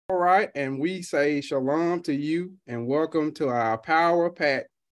All right, and we say shalom to you and welcome to our Power Pack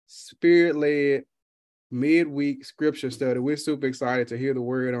Spirit-led midweek scripture study. We're super excited to hear the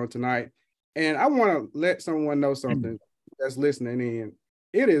word on tonight. And I want to let someone know something that's listening in.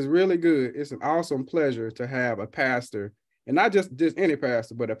 It is really good. It's an awesome pleasure to have a pastor, and not just any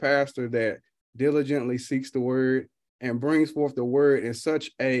pastor, but a pastor that diligently seeks the word and brings forth the word in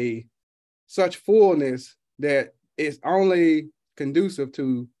such fullness that it's only conducive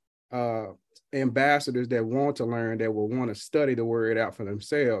to ambassadors that want to learn, that will want to study the word out for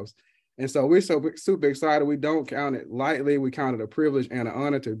themselves. And so we're so super excited. We don't count it lightly. We count it a privilege and an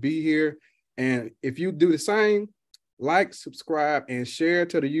honor to be here. And if you do the same, like, subscribe, and share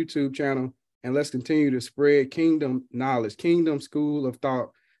to the YouTube channel. And let's continue to spread kingdom knowledge, kingdom school of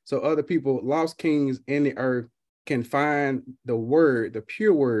thought, so other people, lost kings in the earth, can find the word, the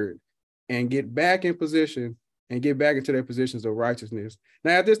pure word, and get back in position and get back into their positions of righteousness.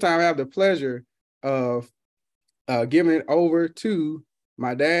 Now, at this time, I have the pleasure of giving it over to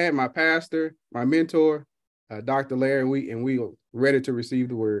my dad, my pastor, my mentor, Dr. Larry Wheat, and we are ready to receive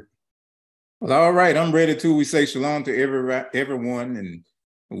the word. Well, all right, I'm ready too. We say shalom to everyone, and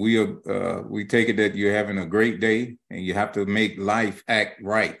we take it that you're having a great day, and you have to make life act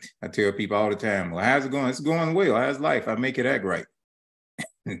right. I tell people all the time, well, how's it going? It's going well. How's life? I make it act right.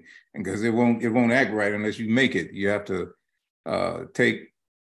 Because it won't act right unless you make it. You have to take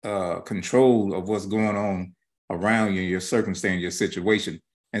control of what's going on around you, your circumstance, your situation.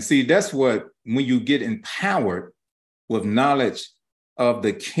 And see, that's what, when you get empowered with knowledge of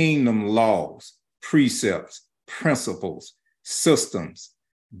the kingdom laws, precepts, principles, systems,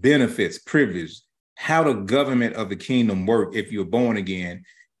 benefits, privileges, how the government of the kingdom work if you're born again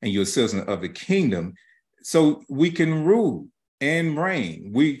and you're a citizen of the kingdom, so we can rule and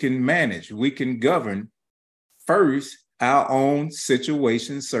reign, we can manage, we can govern first our own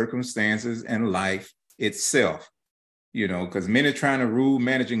situations, circumstances, and life itself. You know, because many are trying to rule,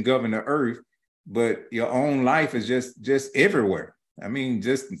 manage, and govern the earth, but your own life is just everywhere. I mean,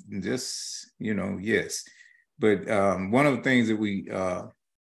 just yes. But one of the things that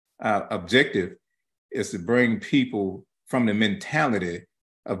our objective is to bring people from the mentality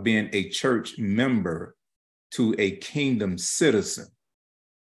of being a church member to a kingdom citizen,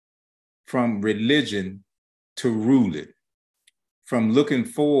 from religion to rule it, from looking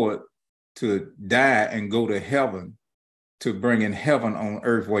forward to die and go to heaven to bringing heaven on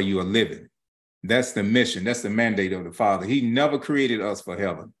earth where you are living. That's the mission. That's the mandate of the Father. He never created us for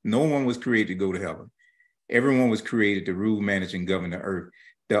heaven. No one was created to go to heaven. Everyone was created to rule, manage, and govern the earth.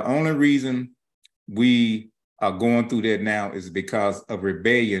 The only reason we are going through that now is because of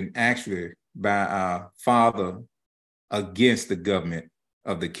rebellion, actually, by our father against the government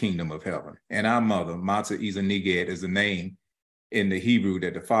of the kingdom of heaven. And our mother, Matzah Izaniged, is the name in the Hebrew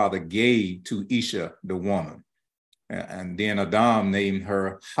that the father gave to Isha, the woman. And then Adam named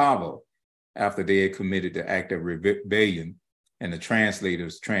her Hava after they had committed the act of rebellion. And the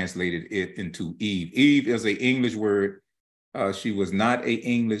translators translated it into Eve. Eve is an English word. She was not an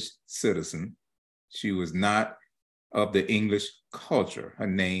English citizen. She was not of the English culture. Her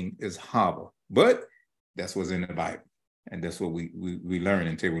name is Hava. But that's what's in the Bible. And that's what we learn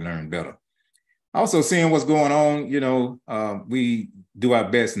until we learn better. Also, seeing what's going on, you know, we do our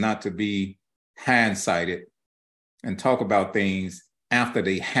best not to be hindsighted and talk about things after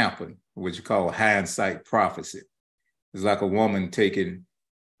they happen, which you call hindsight prophecy. It's like a woman taking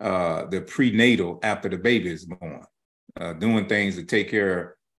the prenatal after the baby is born, doing things to take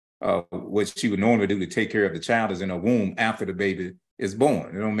care of what she would normally do to take care of the child is in her womb after the baby is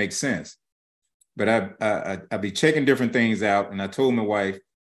born. It don't make sense. But I be checking different things out, and I told my wife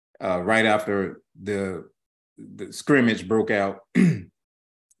right after the scrimmage broke out on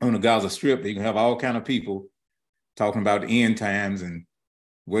the Gaza Strip that you can have all kind of people talking about the end times and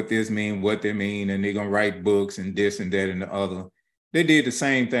what this mean, what they mean, and they're gonna write books and this and that and the other. They did the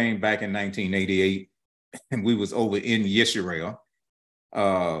same thing back in 1988, and we was over in Yisrael,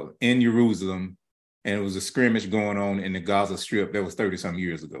 in Jerusalem, and it was a scrimmage going on in the Gaza Strip. That was 30-some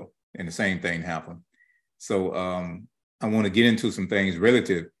years ago, and the same thing happened. So I want to get into some things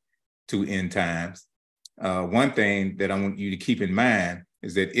relative to end times. One thing that I want you to keep in mind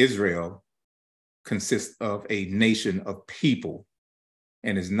is that Israel consists of a nation of people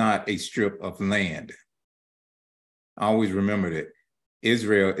and is not a strip of land. Always remember that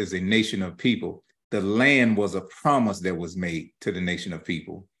Israel is a nation of people. The land was a promise that was made to the nation of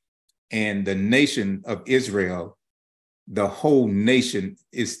people. And the nation of Israel, the whole nation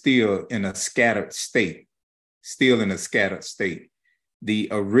is still in a scattered state, The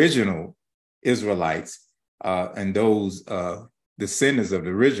original Israelites and those descendants of the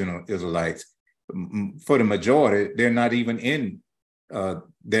original Israelites, for the majority, they're not even in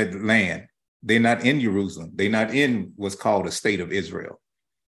that land. They're not in Jerusalem. They're not in what's called the state of Israel.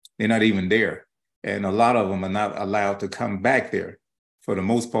 They're not even there. And a lot of them are not allowed to come back there. For the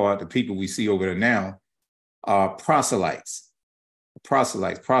most part, the people we see over there now are proselytes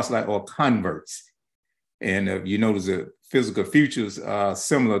or converts. And you notice the physical features are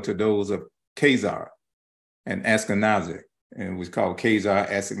similar to those of Khazar and Ashkenazi. And it was called Khazar,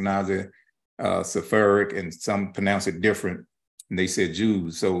 Ashkenazi, Sephardic, and some pronounce it different. And they said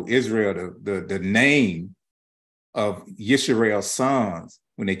Jews. So Israel, the name of Yisrael's sons,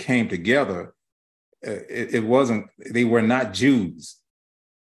 when they came together, it wasn't, they were not Jews.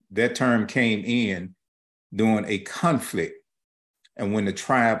 That term came in during a conflict. And when the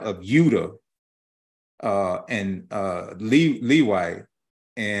tribe of Judah and Levi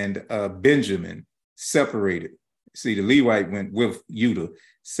and Benjamin separated, see, the Levite went with Judah,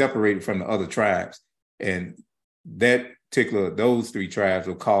 separated from the other tribes. And those three tribes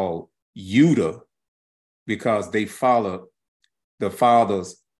were called Judah because they followed the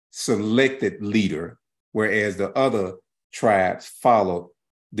father's selected leader, whereas the other tribes followed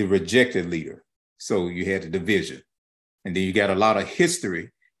the rejected leader. So you had the division. And then you got a lot of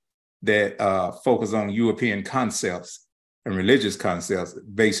history that focus on European concepts and religious concepts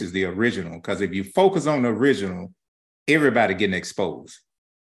versus the original. Because if you focus on the original, everybody getting exposed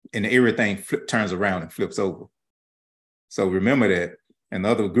and everything turns around and flips over. So remember that, and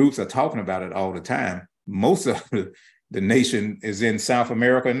other groups are talking about it all the time. Most of the nation is in South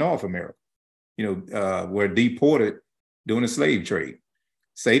America and North America, were deported during the slave trade.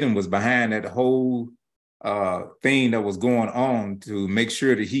 Satan was behind that whole thing that was going on to make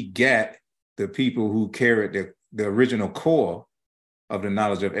sure that he got the people who carried the original core of the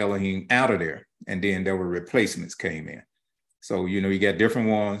knowledge of Elohim out of there. And then there were replacements came in. So, you got different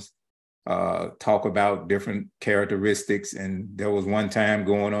ones, talk about different characteristics. And there was one time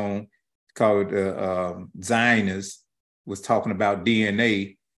going on called Zionists was talking about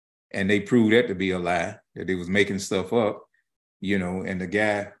DNA, and they proved that to be a lie, that they was making stuff up, and the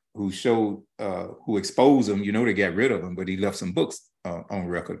guy who showed, who exposed them, they got rid of him, but he left some books on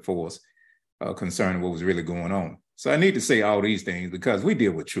record for us concerning what was really going on. So I need to say all these things because we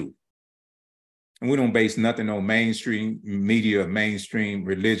deal with truth. And we don't base nothing on mainstream media, mainstream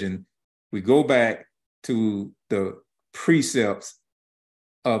religion. We go back to the precepts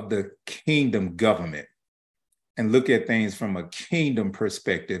of the kingdom government and look at things from a kingdom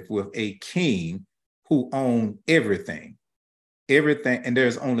perspective with a king who owned everything. And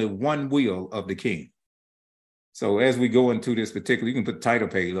there's only one will of the king. So as we go into this particular, you can put the title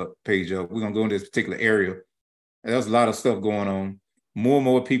page up. We're going to go into this particular area. There's a lot of stuff going on. More and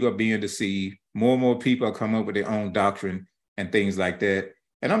more people are being deceived. More and more people are coming up with their own doctrine and things like that.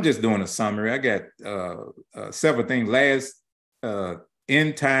 And I'm just doing a summary. I got several things. Last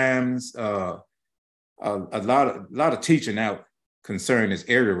end times, a lot of teaching out concerning this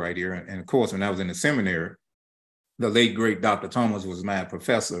area right here. And of course, when I was in the seminary, the late great Dr. Thomas was my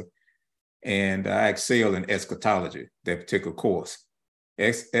professor, and I excel in eschatology, that particular course.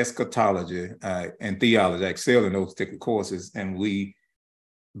 Eschatology and theology, I excel in those particular courses. And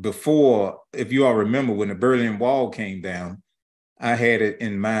before, if you all remember, when the Berlin Wall came down, I had it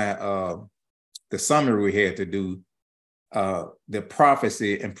in my, the summary we had to do, the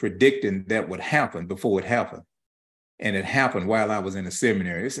prophecy and predicting that would happen before it happened. And it happened while I was in the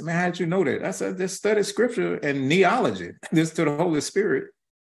seminary. They said, man, how did you know that? I said, just study scripture and neology, just to the Holy Spirit,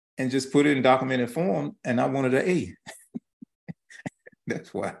 and just put it in documented form. And I wanted an A.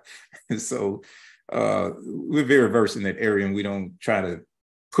 That's why. So we're very versed in that area, and we don't try to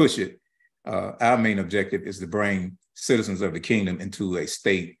push it. Our main objective is to bring citizens of the kingdom into a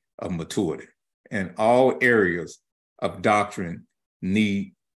state of maturity. And all areas of doctrine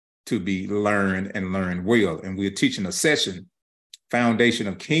need to be learned and learned well. And we're teaching a session, Foundation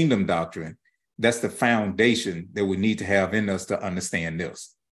of Kingdom Doctrine. That's the foundation that we need to have in us to understand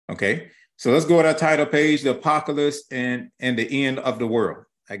this. Okay, so let's go to our title page, The Apocalypse and the End of the World.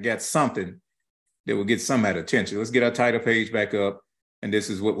 I got something that will get some attention. Let's get our title page back up. And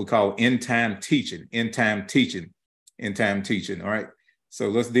this is what we call end time teaching, end time teaching, end time teaching. All right, so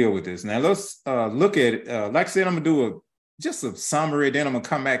let's deal with this. Now let's look at it. Like I said, I'm gonna do just a summary, then I'm gonna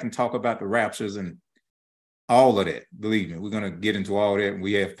come back and talk about the raptures and all of that. Believe me, we're gonna get into all that.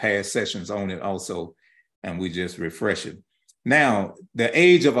 We have past sessions on it also, and we just refresh it. Now, the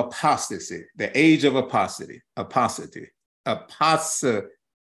age of apostasy,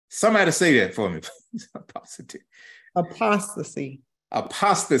 somebody say that for me, please.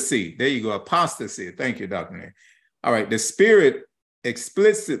 Apostasy. There you go, apostasy. Thank you, Dr. Nate. All right, the Spirit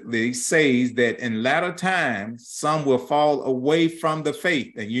explicitly says that in latter times, some will fall away from the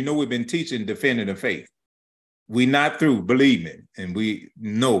faith. And you know, we've been teaching defending the faith. We're not through, believe me. And we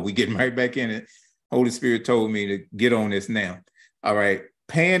know we're getting right back in it. Holy Spirit told me to get on this now. All right,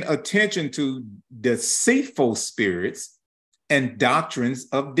 paying attention to deceitful spirits and doctrines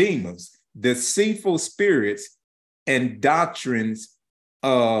of demons. Deceitful spirits and doctrines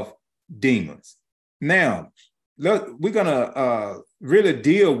of demons. Now, look, we're gonna really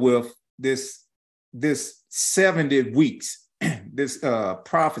deal with this 70 weeks, this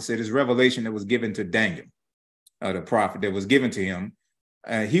prophecy, this revelation that was given to Daniel, the prophet that was given to him.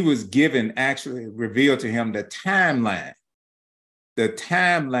 He was given, actually revealed to him the timeline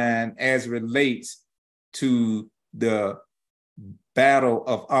as relates to the battle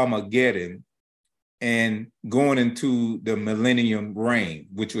of Armageddon and going into the millennium reign,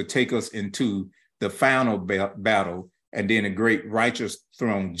 which would take us into the final battle and then a great righteous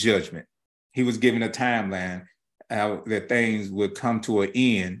throne judgment. He was given a timeline how that things would come to an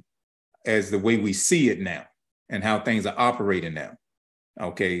end as the way we see it now and how things are operating now.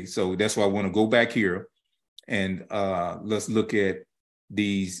 Okay, so that's why I want to go back here and let's look at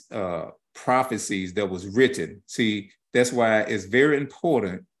these prophecies that was written. See, that's why it's very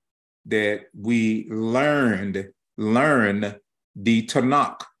important that we learn the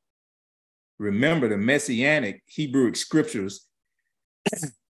Tanakh. Remember, the Messianic Hebrew scriptures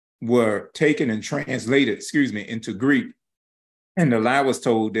were taken and translated, into Greek. And the lie was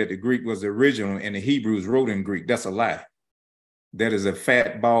told that the Greek was the original and the Hebrews wrote in Greek. That's a lie. That is a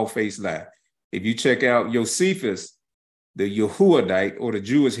fat, bald-faced lie. If you check out Josephus, the Yehuadite or the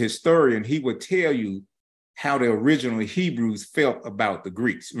Jewish historian, he would tell you how the original Hebrews felt about the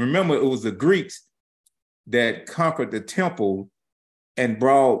Greeks. Remember, it was the Greeks that conquered the temple and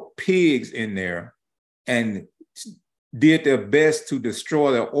brought pigs in there and did their best to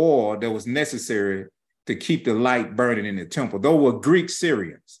destroy the oil that was necessary to keep the light burning in the temple. Those were Greek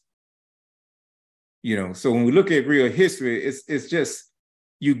Syrians. You know, so when we look at real history, it's just,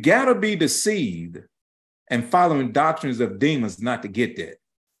 you gotta be deceived and following doctrines of demons not to get that.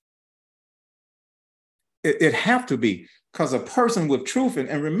 It have to be, because a person with truth,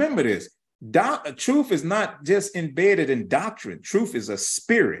 and remember this, truth is not just embedded in doctrine. Truth is a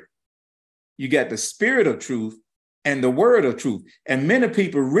spirit. You got the spirit of truth and the word of truth. And many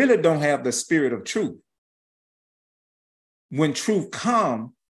people really don't have the spirit of truth. When truth comes,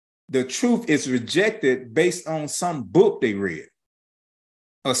 the truth is rejected based on some book they read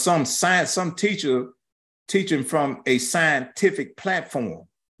or some teacher teaching from a scientific platform.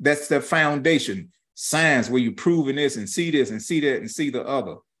 That's the foundation. Science, where you proving this and see this and see that and see the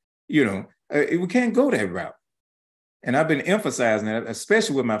other. You know, we can't go that route. And I've been emphasizing that,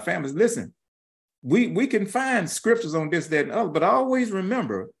 especially with my families. Listen, we can find scriptures on this, that, and other, but always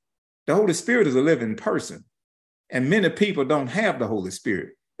remember the Holy Spirit is a living person. And many people don't have the Holy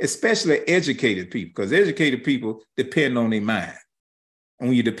Spirit, especially educated people, because educated people depend on their mind. And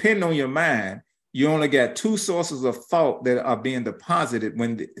when you depend on your mind, you only got two sources of thought that are being deposited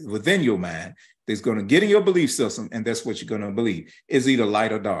within your mind that's going to get in your belief system, and that's what you're going to believe. Is either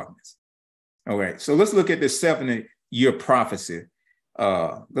light or darkness. All right, so let's look at this 70-year prophecy.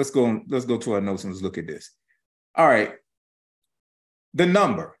 Let's go to our notes and let's look at this. All right, the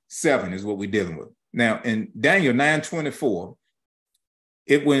number 7 is what we're dealing with. Now, in Daniel 9:24,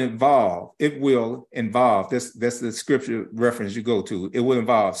 it will involve, that's the scripture reference you go to, it will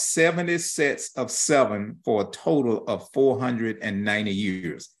involve 70 sets of 7 for a total of 490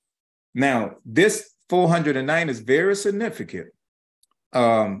 years. Now, this 490 is very significant.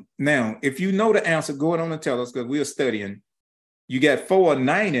 Now, if you know the answer, go ahead on and tell us, because we are studying. You got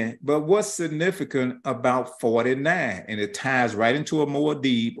 490, but what's significant about 49? And it ties right into a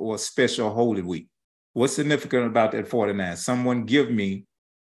Moedib or a special Holy Week. What's significant about that 49? Someone give me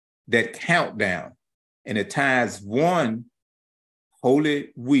that countdown, and it ties one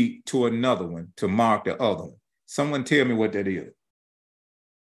Holy Week to another one to mark the other one. Someone tell me what that is.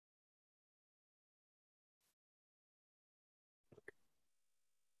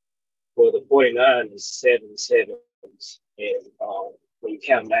 Well, the 49 is 7 sevens, and when you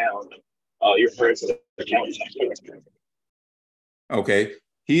count down, you're referring to the countdown. Okay,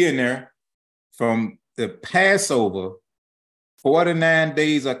 he in there from the Passover. 49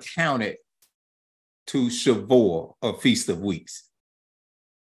 days are counted to Shavuot, or Feast of Weeks.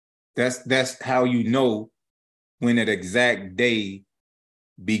 That's how you know when that exact day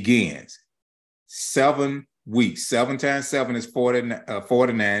begins. 7 weeks. 7 times 7 is 49.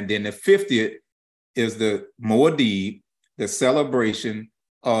 Then the 50th is the Moedib, the celebration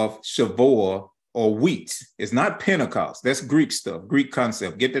of Shavuot or weeks. It's not Pentecost. That's Greek stuff, Greek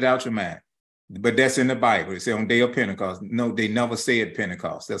concept. Get that out your mind. But that's in the Bible. It says on day of Pentecost. No, they never said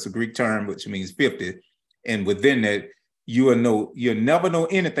Pentecost. That's a Greek term, which means 50. And within that, you'll never know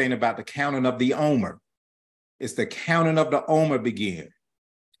anything about the counting of the Omer. It's the counting of the Omer begin.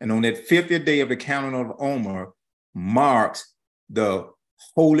 And on that 50th day of the counting of the Omer marks the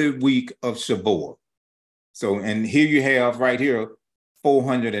Holy Week of Shavuot. So, and here you have right here,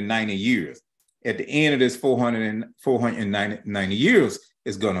 490 years. At the end of this 490 years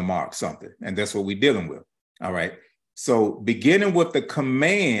is going to mark something. And that's what we're dealing with. All right. So beginning with the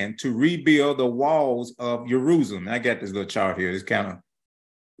command to rebuild the walls of Jerusalem. And I got this little chart here. It's kind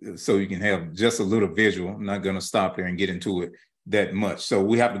of so you can have just a little visual. I'm not going to stop here and get into it that much. So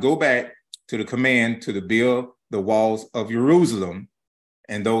we have to go back to the command to build the walls of Jerusalem.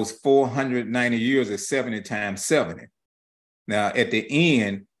 And those 490 years is 70 times 70. Now, at the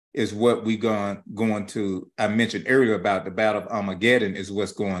end is what we going to, I mentioned earlier about the Battle of Armageddon is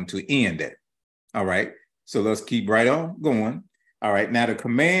what's going to end that. All right. So let's keep right on going. All right. Now, the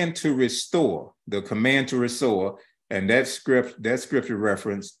command to restore, and that scripture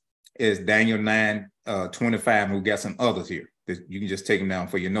reference is Daniel 9:25, and we got some others here. You can just take them down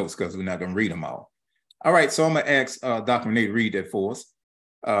for your notes because we're not going to read them all. All right. So I'm going to ask Dr. Renee to read that for us,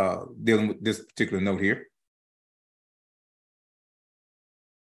 dealing with this particular note here.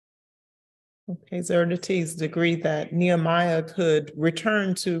 Okay, Xerxes agreed that Nehemiah could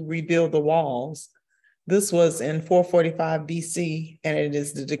return to rebuild the walls. This was in 445 BC, and it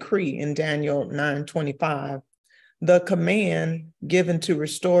is the decree in Daniel 9:25. The command given to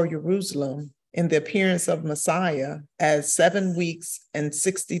restore Jerusalem in the appearance of Messiah as 7 weeks and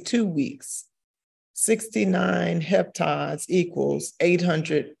 62 weeks. 69 heptads equals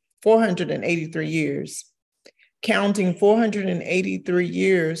 483 years. Counting 483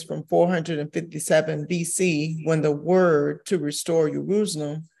 years from 457 BC, when the word to restore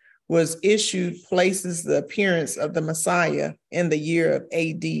Jerusalem was issued, places the appearance of the Messiah in the year of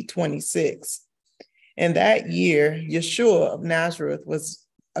AD 26. In that year, Yeshua of Nazareth was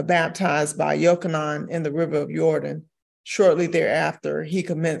baptized by Yochanan in the river of Jordan. Shortly thereafter, he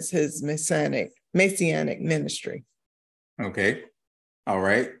commenced his messianic ministry. Okay. All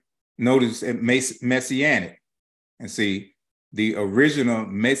right. Notice messianic. And see, the original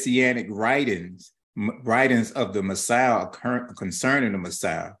messianic writings of the Messiah concerning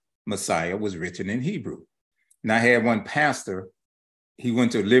the Messiah was written in Hebrew. And I had one pastor, he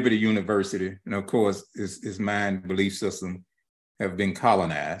went to Liberty University, and of course, his mind belief system have been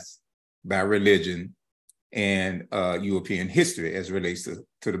colonized by religion and European history as relates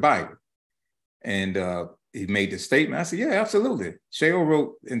to the Bible. And he made the statement. I said, yeah, absolutely. Sheo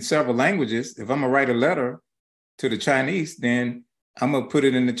wrote in several languages. If I'm gonna write a letter to the Chinese, then I'm gonna put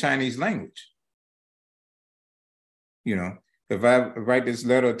it in the Chinese language. You know, if I write this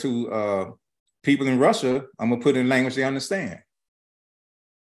letter to people in Russia, I'm gonna put it in language they understand.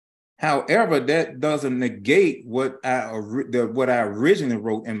 However, that doesn't negate what I originally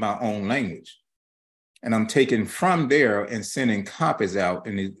wrote in my own language. And I'm taking from there and sending copies out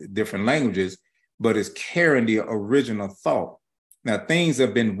in the different languages, but it's carrying the original thought. Now, things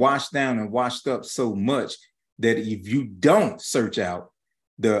have been washed down and washed up so much that if you don't search out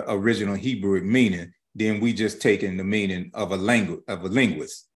the original Hebrew meaning, then we just taking the meaning of a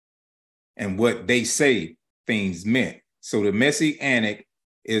linguist and what they say things meant. So the Messianic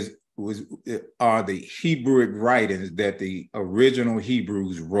are the Hebrew writings that the original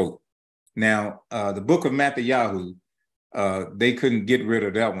Hebrews wrote. Now, the book of Matthew, they couldn't get rid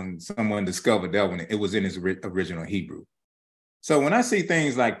of that one. Someone discovered that one. It was in his original Hebrew. So when I see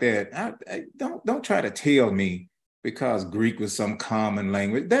things like that, I don't try to tell me because Greek was some common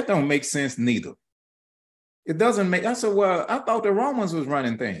language. That don't make sense neither. It doesn't make, I said, well, I thought the Romans was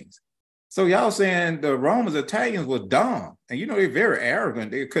running things. So y'all saying the Romans, Italians were dumb. And you know, they're very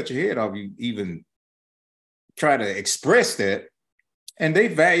arrogant. They'll cut your head off you even try to express that. And they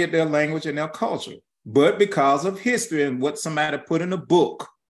valued their language and their culture. But because of history and what somebody put in a book,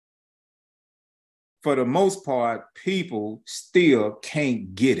 for the most part, people still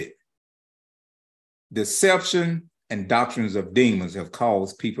can't get it. Deception and doctrines of demons have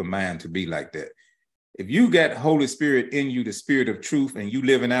caused people's mind to be like that. If you got Holy Spirit in you, the spirit of truth, and you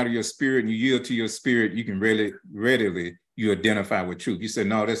living out of your spirit and you yield to your spirit, you can readily you identify with truth. You say,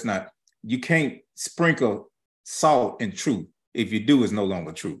 no, that's not, you can't sprinkle salt in truth. If you do, it's no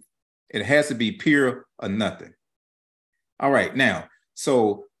longer truth. It has to be pure or nothing. All right, now,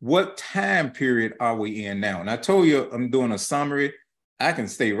 so what time period are we in now? And I told you I'm doing a summary. I can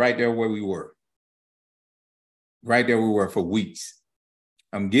stay right there where we were. Right there we were for weeks.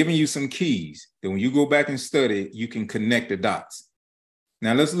 I'm giving you some keys that when you go back and study, you can connect the dots.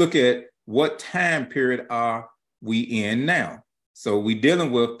 Now let's look at what time period are we in now. So we're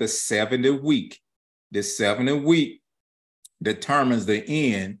dealing with the 70th week. The 70th week determines the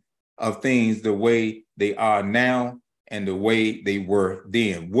end of things the way they are now and the way they were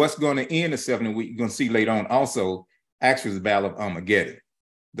then. What's going to end the 70th week, you're going to see later on also, actually, the Battle of Armageddon.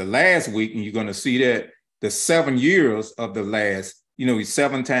 The last week, and you're going to see that the 7 years of the last,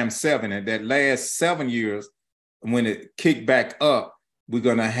 7 times 7, and that last 7 years, when it kicked back up, we're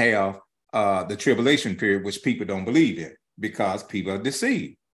going to have the tribulation period, which people don't believe in because people are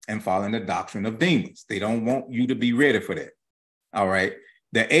deceived and following the doctrine of demons. They don't want you to be ready for that. All right.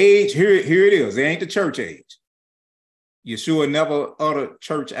 The age, here it is. It ain't the church age. Yeshua never uttered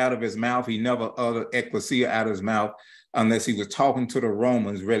church out of his mouth. He never uttered ecclesia out of his mouth unless he was talking to the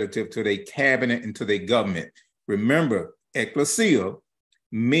Romans relative to their cabinet and to their government. Remember, ecclesia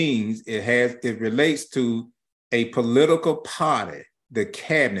means it relates to a political party, the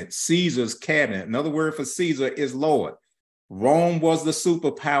cabinet, Caesar's cabinet. Another word for Caesar is Lord. Rome was the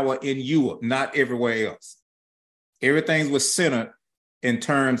superpower in Europe, not everywhere else. Everything was centered in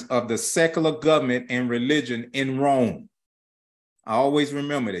terms of the secular government and religion in Rome. I always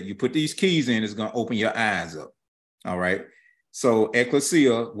remember that. You put these keys in, it's going to open your eyes up. All right. So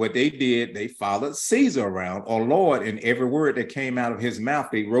ecclesia, what they did, they followed Caesar around, or Lord, and every word that came out of his mouth,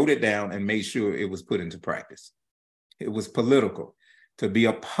 they wrote it down and made sure it was put into practice. It was political. To be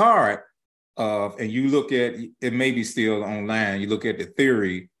a part of, and you look at, it may be still online, you look at the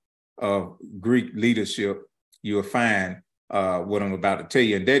theory of Greek leadership, you'll find what I'm about to tell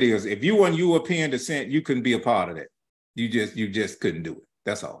you. And that is, if you weren't European descent, you couldn't be a part of that. You just couldn't do it.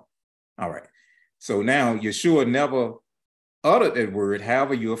 That's all. All right. So now Yeshua never uttered that word.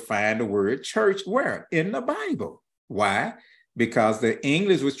 However, you'll find the word church where? In the Bible. Why? Because the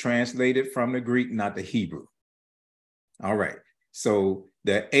English was translated from the Greek, not the Hebrew. All right. So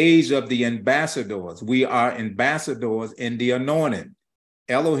the age of the ambassadors, we are ambassadors in the anointing.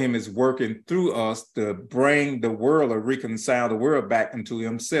 Elohim is working through us to bring the world or reconcile the world back into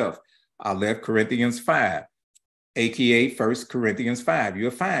himself. I left Corinthians 5, aka 1 Corinthians 5.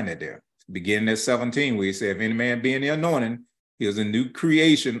 You'll find it there. Beginning at 17, where he said, if any man be in the anointing, he is a new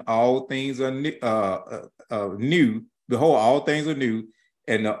creation. All things are new. Behold, all things are new,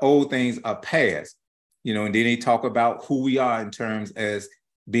 and the old things are past. And then he talk about who we are in terms as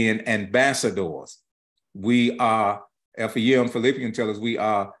being ambassadors. We are, FEM Philippians tell us we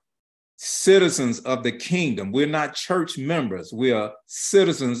are citizens of the kingdom. We're not church members. We are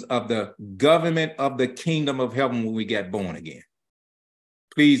citizens of the government of the kingdom of heaven when we get born again.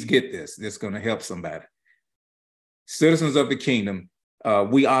 Please get this. This is going to help somebody. Citizens of the kingdom.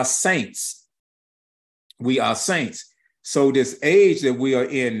 We are saints. We are saints. So this age that we are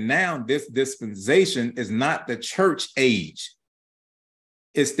in now, this dispensation is not the church age.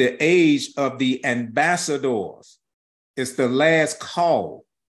 It's the age of the ambassadors. It's the last call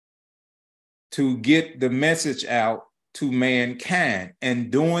to get the message out to mankind. And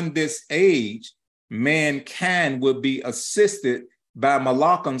during this age, mankind will be assisted by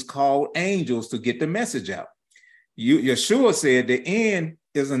Malachims called angels to get the message out. Yeshua said the end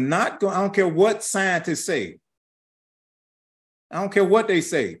is not going, I don't care what scientists say. I don't care what they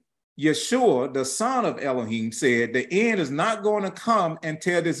say. Yeshua, the son of Elohim, said the end is not going to come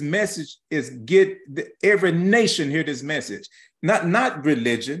until this message is every nation hear this message. Not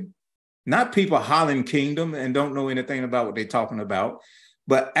religion, not people hollering kingdom and don't know anything about what they're talking about,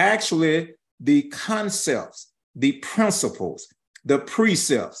 but actually the concepts, the principles, the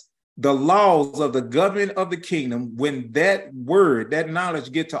precepts, the laws of the government of the kingdom. When that word, that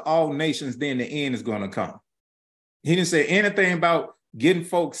knowledge get to all nations, then the end is going to come. He didn't say anything about getting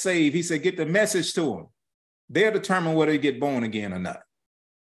folks saved. He said, get the message to them. They'll determine whether they get born again or not.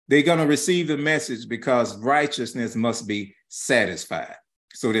 They're going to receive the message because righteousness must be satisfied.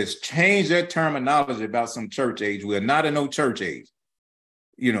 So let's change that terminology about some church age. We're not in no church age.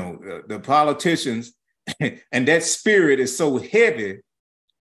 The politicians and that spirit is so heavy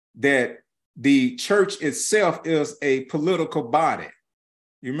that the church itself is a political body.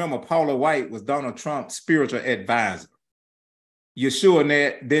 You remember Paula White was Donald Trump's spiritual advisor. Yeshua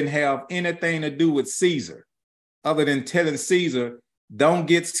didn't have anything to do with Caesar other than telling Caesar, don't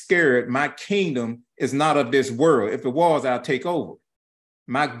get scared. My kingdom is not of this world. If it was, I'll take over.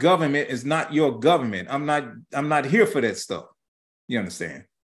 My government is not your government. I'm not here for that stuff. You understand?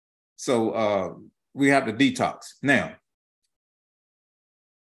 So we have to detox. Now,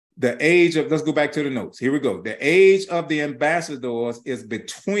 the age of, let's go back to the notes. Here we go. The age of the ambassadors is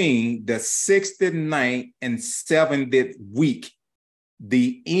between the 69th and 70th week.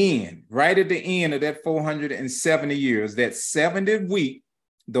 the end, right at the end of that 470 years, that 70th week,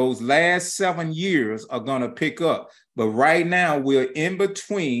 those last 7 years are going to pick up. But right now, we're in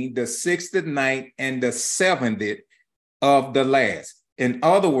between the 60th night and the 70th of the last. In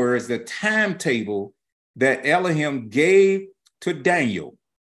other words, the timetable that Elohim gave to Daniel,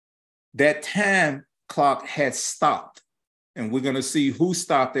 that time clock has stopped. And we're going to see who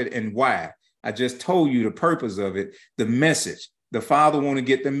stopped it and why. I just told you the purpose of it, the message. The Father wants to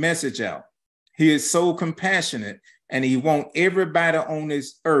get the message out. He is so compassionate, and he wants everybody on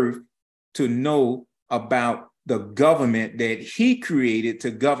this earth to know about the government that he created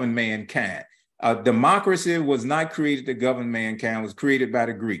to govern mankind. Democracy was not created to govern mankind, it was created by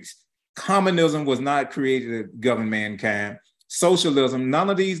the Greeks. Communism was not created to govern mankind. Socialism, none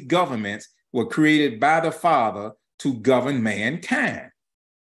of these governments were created by the Father to govern mankind.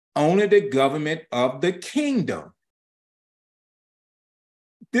 Only the government of the kingdom.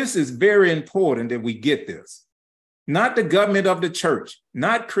 This is very important that we get this. Not the government of the church,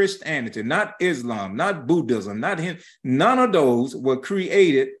 not Christianity, not Islam, not Buddhism, not Hindu. None of those were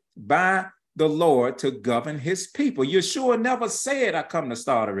created by the Lord to govern his people. Yeshua never said, I come to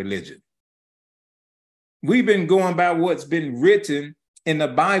start a religion. We've been going by what's been written in the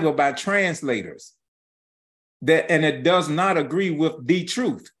Bible by translators, and it does not agree with the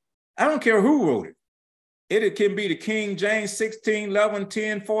truth. I don't care who wrote it. It can be the King James 16, 11,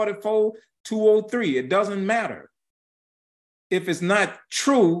 10, 44, 203. It doesn't matter. If it's not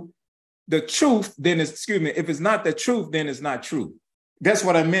true, the truth, then it's, excuse me, if it's not the truth, then it's not true. That's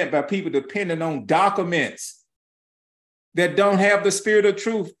what I meant by people depending on documents that don't have the spirit of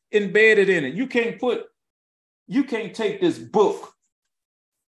truth embedded in it. You can't take this book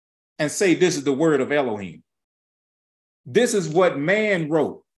and say this is the word of Elohim. This is what man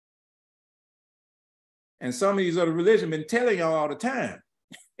wrote. And some of these other religions been telling y'all all the time.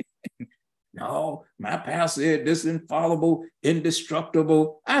 No, my pastor said this is infallible,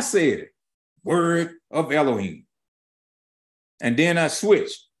 indestructible. I said it, word of Elohim. And then I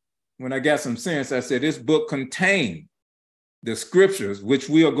switched. When I got some sense, I said this book contained the scriptures, which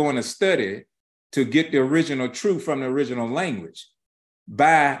we are going to study to get the original truth from the original language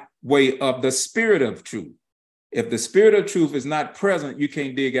by way of the spirit of truth. If the spirit of truth is not present, you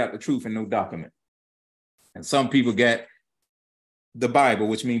can't dig out the truth in no document. And some people got the Bible,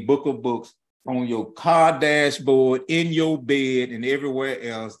 which means book of books, on your car dashboard, in your bed, and everywhere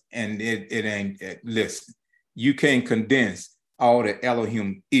else, and it ain't, listen, you can't condense all that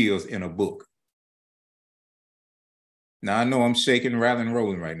Elohim is in a book. Now, I know I'm shaking, rattling,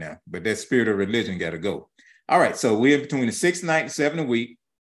 rolling right now, but that spirit of religion got to go. All right, so we're between the 6th night and 7th week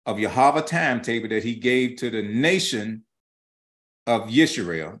of Yahweh timetable that he gave to the nation of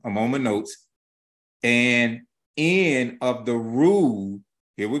Yisrael. I'm on my notes. And end of the rule,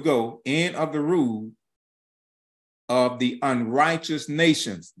 here we go, end of the rule of the unrighteous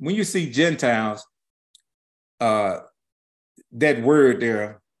nations. When you see Gentiles, that word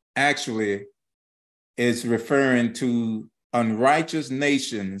there actually is referring to unrighteous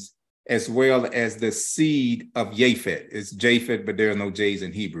nations as well as the seed of Japheth. It's Japheth, but there are no J's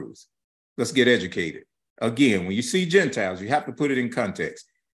in Hebrews. Let's get educated. Again, when you see Gentiles, you have to put it in context.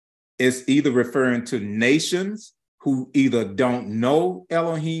 It's either referring to nations who either don't know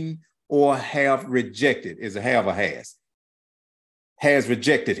Elohim or have rejected, is a have or has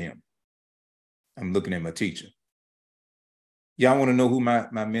rejected him. I'm looking at my teacher. Y'all want to know who my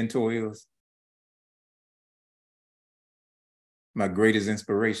mentor is? My greatest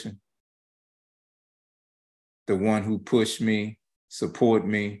inspiration? The one who pushed me, support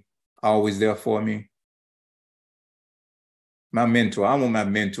me, always there for me. My mentor, I want my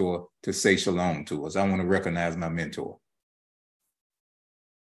mentor to say shalom to us. I want to recognize my mentor.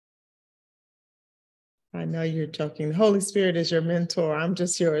 I know you're joking. The Holy Spirit is your mentor. I'm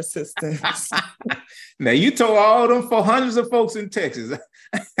just your assistant. Now, you told all them for hundreds of folks in Texas.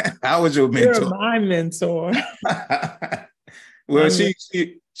 I was your mentor. You're my mentor. Well,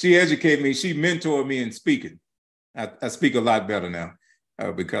 she educated me. She mentored me in speaking. I speak a lot better now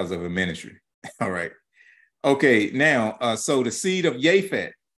because of her ministry. All right. Okay, now, so the seed of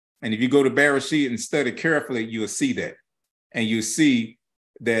Japheth, and if you go to Bereshit and study carefully, you'll see that. And you see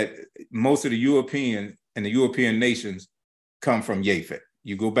that most of the European and the European nations come from Japheth.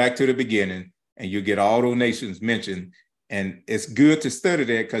 You go back to the beginning and you get all those nations mentioned. And it's good to study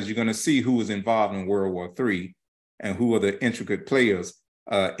that because you're going to see who was involved in World War III and who are the intricate players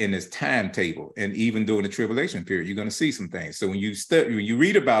in this timetable. And even during the tribulation period, you're going to see some things. So when you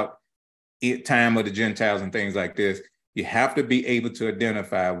read about time of the Gentiles and things like this, you have to be able to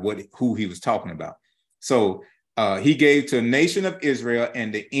identify who he was talking about. So He gave to a nation of Israel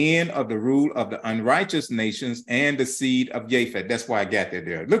and the end of the rule of the unrighteous nations and the seed of Japheth. That's why I got that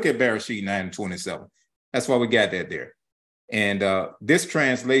there. Look at Bereshit 9:27. That's why we got that there. And this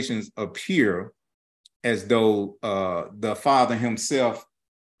translations appear as though the Father himself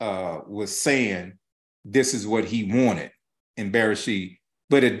was saying this is what he wanted in Bereshit,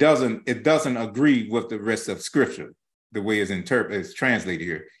 but it doesn't agree with the rest of Scripture, the way it's translated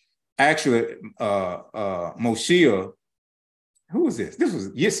here. Actually, Moshiach, who was this? This was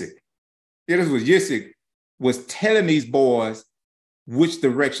Yitzhak. Yeah, this was Yitzhak, was telling these boys which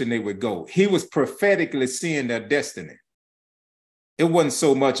direction they would go. He was prophetically seeing their destiny. It wasn't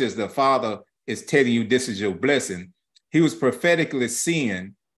so much as the Father is telling you this is your blessing. He was prophetically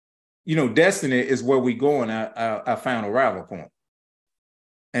seeing, destiny is where we go in our final arrival point.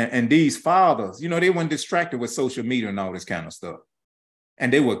 And these fathers, they weren't distracted with social media and all this kind of stuff.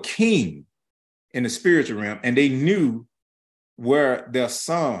 And they were keen in the spiritual realm, and they knew where their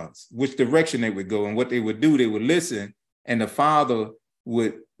sons, which direction they would go, and what they would do. They would listen, and the Father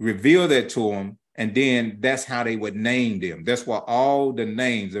would reveal that to them, and then that's how they would name them. That's why all the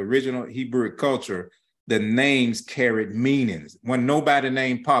names, the original Hebrew culture, the names carried meanings. When nobody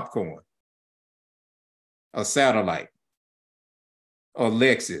named Popcorn, or Satellite, or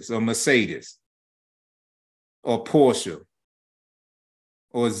Lexus, or Mercedes, or Porsche,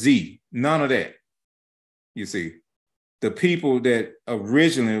 or Z, none of that. You see, the people that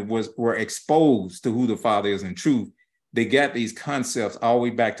originally were exposed to who the Father is in truth, they got these concepts all the way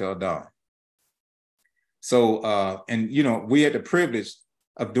back to Adam. So, we had the privilege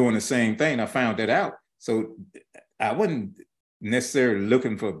of doing the same thing. I found that out. So I wasn't necessarily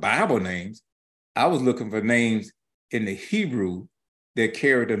looking for Bible names. I was looking for names in the Hebrew that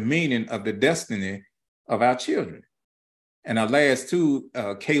carried the meaning of the destiny of our children. And our last two,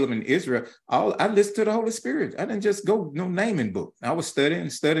 Caleb and Israel, I listened to the Holy Spirit. I didn't just go no naming book. I was studying,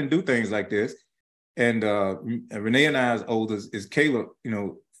 do things like this. And Renee and I's oldest is Caleb,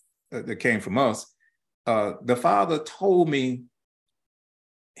 that came from us. The Father told me,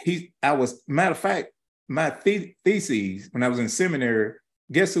 matter of fact, my theses when I was in seminary,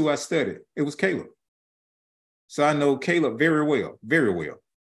 guess who I studied? It was Caleb. So I know Caleb very well, very well.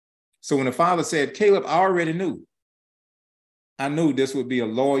 So when the Father said, Caleb, I already knew. I knew this would be a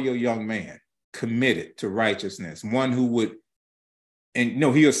loyal young man, committed to righteousness, one who would, and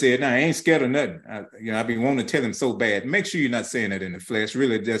he'll say it now, I ain't scared of nothing. I've been wanting to tell him so bad. Make sure you're not saying that in the flesh.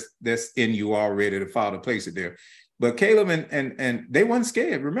 Really, that's in you already. The Father placed it there. But Caleb and they weren't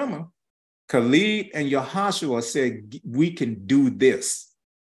scared. Remember, Khalid and Yehoshua said, we can do this.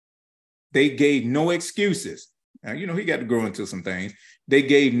 They gave no excuses. Now, he got to grow into some things. They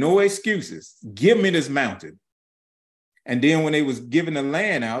gave no excuses. Give me this mountain. And then when they was giving the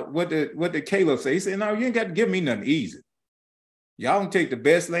land out, what did Caleb say? He said, no, you ain't got to give me nothing easy. Y'all don't take the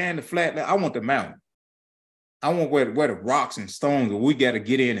best land, the flat land. I want the mountain. I want where the rocks and stones, where we got to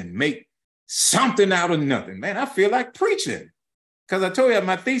get in and make something out of nothing. Man, I feel like preaching. Because I told you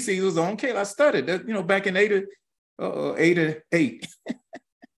my thesis was on Caleb. I studied that, back in 88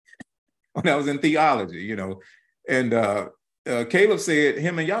 when I was in theology, And Caleb said,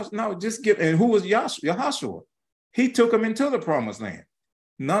 him and Joshua, no, just give. And who was Yehoshua? He took them into the promised land.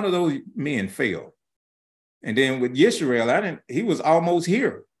 None of those men failed. And then with Yisrael, he was almost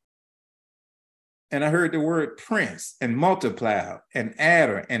here. And I heard the word prince and multiply and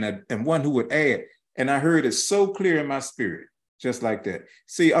adder and one who would add. And I heard it so clear in my spirit, just like that.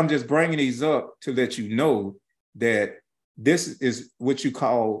 See, I'm just bringing these up to let you know that this is what you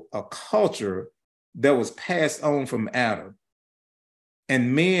call a culture that was passed on from Adam.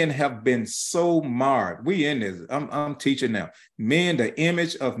 And men have been so marred. We in this, I'm teaching now. Men, the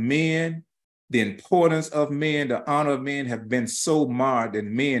image of men, the importance of men, the honor of men have been so marred that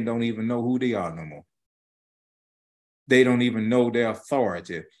men don't even know who they are no more. They don't even know their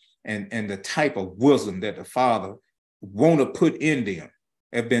authority and the type of wisdom that the Father want to put in them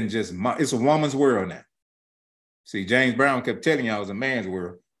have been just, it's a woman's world now. See, James Brown kept telling y'all it was a man's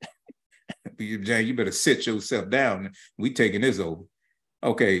world. James, you better sit yourself down. We taking this over.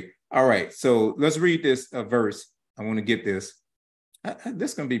 Okay, all right. So let's read this verse. I want to get this.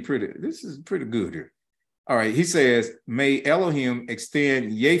 This is pretty good here. All right, he says, may Elohim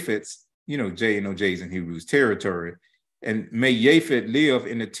extend Japheth's, J and no J's in Hebrews, territory, and may Japheth live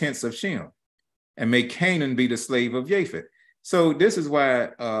in the tents of Shem, and may Canaan be the slave of Japheth. So this is why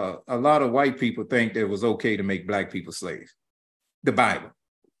a lot of white people think that it was okay to make black people slaves. The Bible,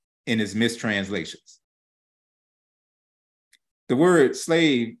 in its mistranslations. The word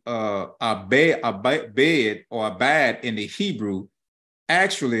slave, abed or abad in the Hebrew,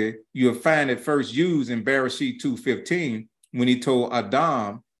 Actually, you'll find it first used in Bereshit 2:15 when he told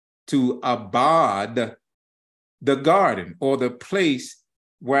Adam to abide the garden, or the place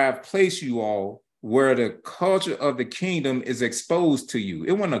where I've placed you all, where the culture of the kingdom is exposed to you.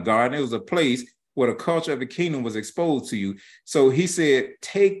 It wasn't a garden, it was a place where the culture of the kingdom was exposed to you. So he said,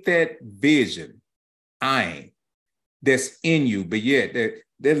 take that vision, ayin, that's in you, but yet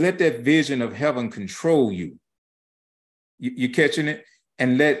that let that vision of heaven control you. You catching it?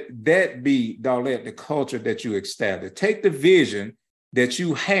 And let that be, Dalet, the culture that you establish. Take the vision that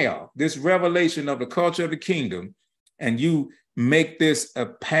you have, this revelation of the culture of the kingdom, and you make this a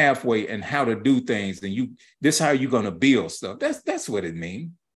pathway and how to do things. And this how you're going to build stuff. That's what it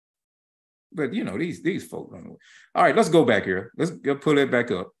means. But you know, these folk don't know. All right, let's go back here. Let's pull it back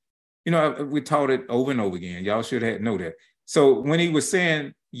up. You know, we taught it over and over again. Y'all should have know that. So when he was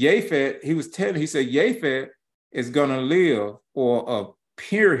saying Japheth, he said Japheth is going to live or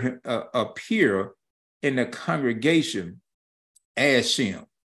appear in the congregation as Shem.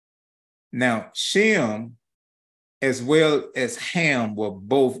 Now, Shem as well as Ham were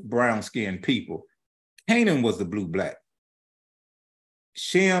both brown-skinned people. Canaan was the blue-black.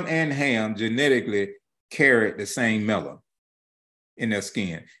 Shem and Ham genetically carried the same melanin in their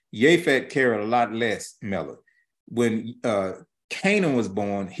skin. Japheth carried a lot less melanin. When Canaan was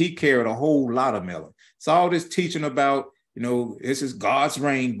born, he carried a whole lot of melanin. So all this teaching about, you know, this is God's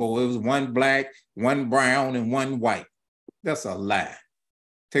rainbow. It was one black, one brown, and one white. That's a lie.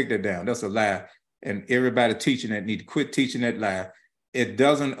 Take that down. That's a lie. And everybody teaching that need to quit teaching that lie. It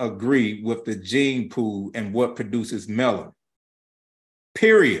doesn't agree with the gene pool and what produces melanin.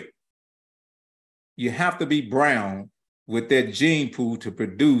 Period. You have to be brown with that gene pool to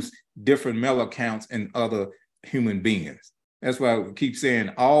produce different melanin counts in other human beings. That's why we keep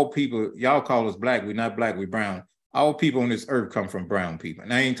saying all people, y'all call us black, we're not black, we're brown. All people on this earth come from brown people.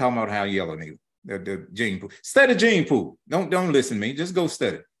 And I ain't talking about how yellow neither. The gene pool. Study gene pool. Don't listen to me. Just go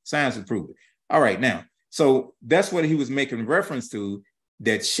study. Science will prove it. All right, now, so that's what he was making reference to,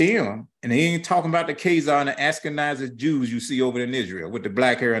 that Shem, and he ain't talking about the Khazar and the Ashkenazi Jews you see over in Israel with the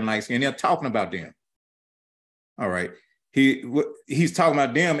black hair and light skin. They're talking about them. All right. He's talking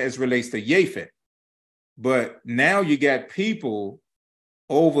about them as relates to Japheth. But now you got people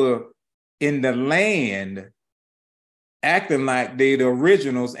over in the land acting like they're the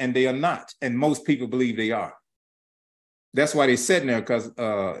originals, and they are not. And most people believe they are. That's why they're sitting there, because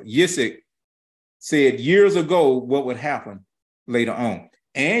Yitzhak said years ago what would happen later on.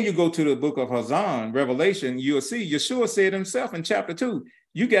 And you go to the book of Hazan, Revelation, you'll see Yeshua said himself in chapter 2,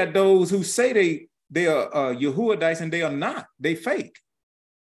 you got those who say they are Yehudites and they are not. They fake.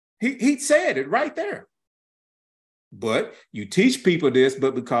 He said it right there. But you teach people this,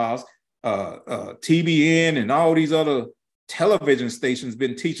 but because TBN and all these other television stations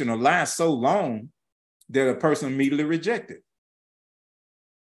been teaching a lie so long that a person immediately rejected.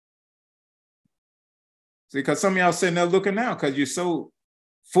 See, because some of y'all sitting there looking now because you're so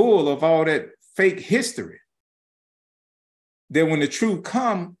full of all that fake history that when the truth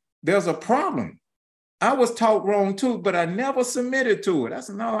comes, there's a problem. I was taught wrong too, but I never submitted to it. I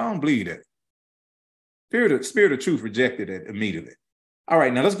said, no, I don't believe that. Spirit of truth rejected it immediately. All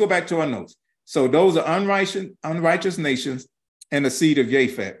right, now let's go back to our notes. So those are unrighteous nations and the seed of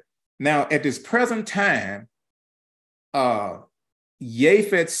Japheth. Now, at this present time,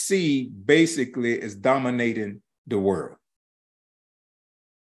 Japheth's seed basically is dominating the world.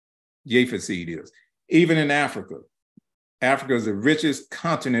 Japheth's seed is. Even in Africa. Africa is the richest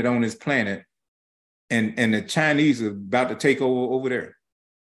continent on this planet, and the Chinese are about to take over there.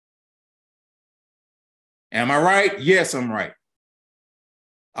 Am I right? Yes, I'm right.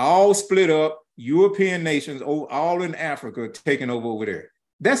 All split up, European nations, all in Africa, taking over there.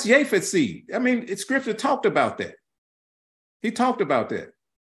 That's Japheth's seed. I mean, scripture talked about that. He talked about that.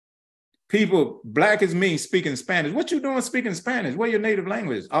 People, black as me, speaking Spanish. What you doing speaking Spanish? What your native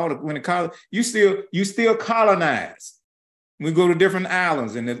language? You still colonize. We go to different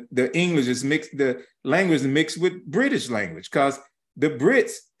islands, and the English is mixed, the language is mixed with British language, because the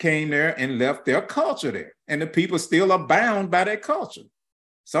Brits came there and left their culture there, and the people still are bound by that culture.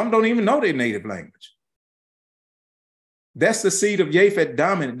 Some don't even know their native language. That's the seed of Japheth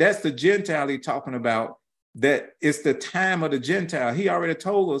dominant. That's the Gentile he's talking about, that it's the time of the Gentile. He already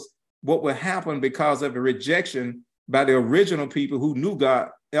told us what would happen because of the rejection by the original people who knew God,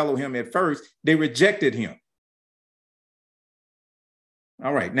 Elohim, at first. They rejected him.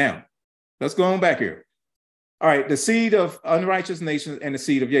 All right, now, let's go on back here. All right, the seed of unrighteous nations and the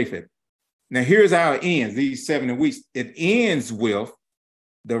seed of Japheth. Now, here's how it ends, these 70 weeks. It ends with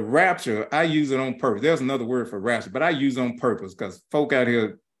The rapture, I use it on purpose. There's another word for rapture, but I use it on purpose because folk out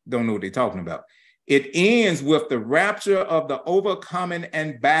here don't know what they're talking about. It ends with the rapture of the overcoming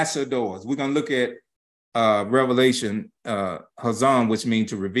ambassadors. We're going to look at Revelation, Hazan, which means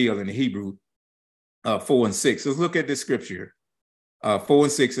to reveal in the Hebrew, 4 and 6. Let's look at this scripture, 4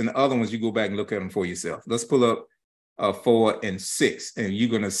 and 6, and the other ones you go back and look at them for yourself. Let's pull up 4 and 6, and you're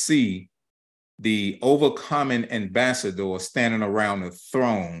going to see the overcoming ambassador standing around the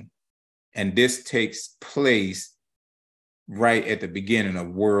throne. And this takes place right at the beginning of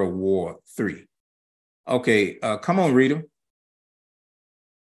World War III. Okay, come on, read them.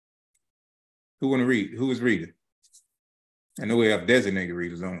 Who want to read? Who is reading? I know we have designated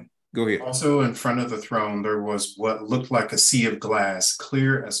readers on. Go ahead. Also in front of the throne, there was what looked like a sea of glass,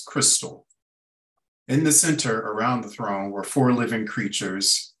 clear as crystal. In the center around the throne were 4 living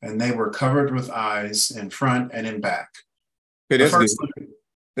creatures, and they were covered with eyes in front and in back. Okay, that's good.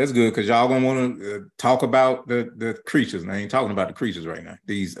 That's good, because y'all gonna want to talk about the creatures. I ain't talking about the creatures right now.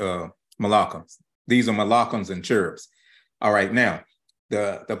 These malachams. These are malachams and cherubs. All right, now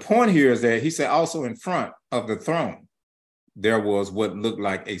the point here is that he said also in front of the throne there was what looked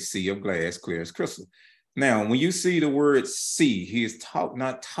like a sea of glass, clear as crystal. Now, when you see the word sea, he is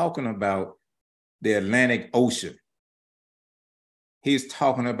not talking about the Atlantic Ocean. He's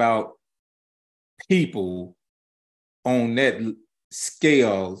talking about people on that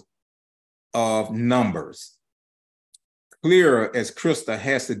scale of numbers. Clear as crystal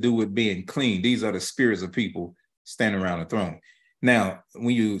has to do with being clean. These are the spirits of people standing around the throne. Now,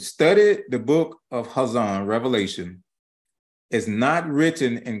 when you study the book of Hazan, Revelation, it's not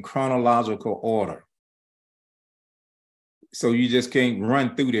written in chronological order. So you just can't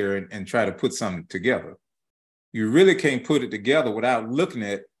run through there and try to put something together. You really can't put it together without looking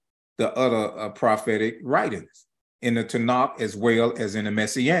at the other prophetic writings in the Tanakh as well as in the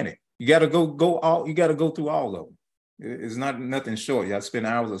Messianic. You got to you got to go through all of them. It's nothing short. You have to spend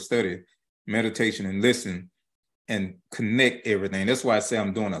hours of study, meditation, and listen and connect everything. That's why I say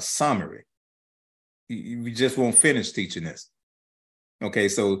I'm doing a summary. We just won't finish teaching this. Okay,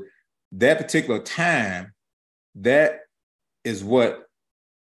 so that particular time, that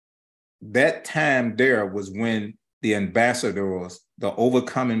time there was when the ambassadors, the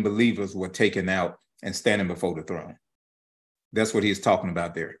overcoming believers, were taken out and standing before the throne. That's what he's talking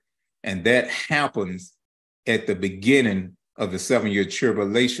about there. And that happens at the beginning of the 7-year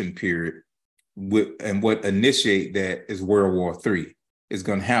tribulation period. And what initiate that is World War III. It's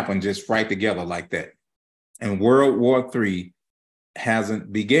going to happen just right together like that. And World War III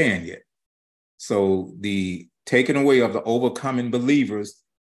hasn't began yet. So the taking away of the overcoming believers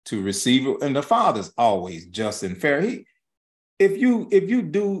to receive, and the Father's always just and fair. If you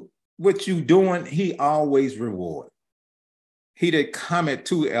do what you doing, he always reward. He that cometh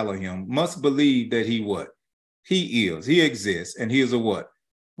to Elohim must believe that he what? He is, he exists, and he is a what?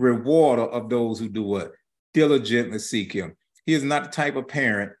 Rewarder of those who do what? Diligently seek him. He is not the type of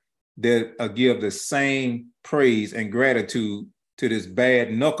parent that give the same praise and gratitude to this bad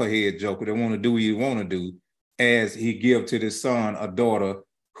knucklehead joker that want to do what he want to do as he give to this son or daughter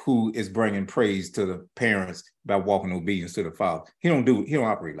who is bringing praise to the parents by walking obedience to the Father. He don't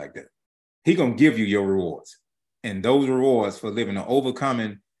operate like that. He gonna give you your rewards. And those rewards for living an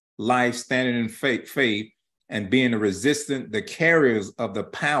overcoming life, standing in faith, and being the carriers of the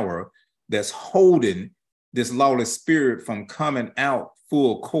power that's holding this lawless spirit from coming out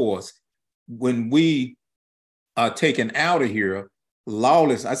full course. When we are taken out of here,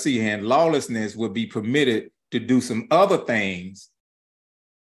 lawlessness will be permitted to do some other things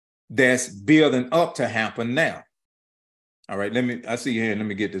that's building up to happen now. All right, I see your hand, let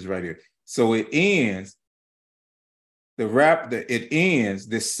me get this right here. So it ends, it ends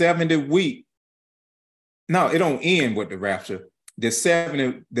the 70 week. No, it don't end with the rapture.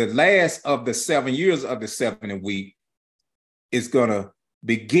 The last of the 7 years of the 70 week is gonna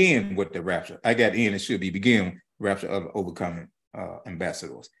begin with the rapture. I got in, it should be begin rapture of overcoming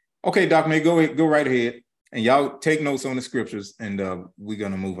ambassadors. Okay, Dr. May, go right ahead. And y'all take notes on the scriptures, and we're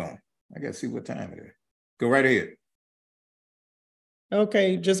gonna move on. I gotta see what time it is. Go right ahead.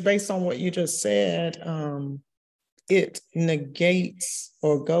 Okay, just based on what you just said, it negates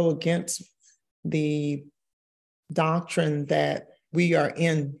or go against the doctrine that we are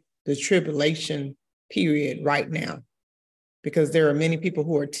in the tribulation period right now, because there are many people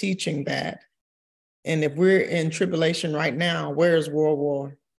who are teaching that. And if we're in tribulation right now, where's World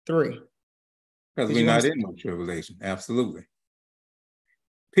War III? Because we're not in no tribulation. Absolutely.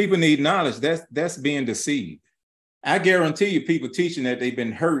 People need knowledge. That's being deceived. I guarantee you people teaching that they've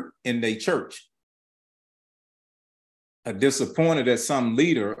been hurt in their church. disappointed at some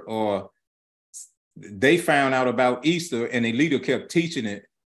leader, or they found out about Easter and a leader kept teaching it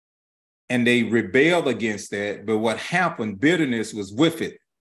and they rebelled against that. But what happened, bitterness was with it.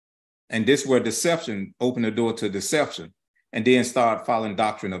 And this where deception opened the door to deception, and then start following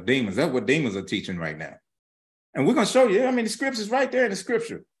doctrine of demons. That's what demons are teaching right now. And we're going to show you, I mean, the scripture's right there in the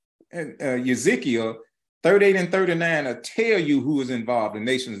scripture. And Ezekiel 38 and 39 will tell you who is involved, the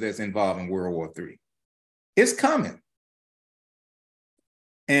nations that's involved in World War III. It's coming.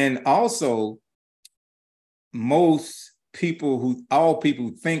 And also, all people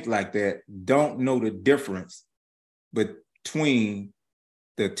who think like that don't know the difference between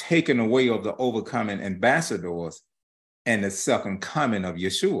the taking away of the overcoming ambassadors and the second coming of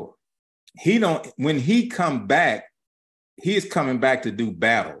Yeshua. When he come back, he is coming back to do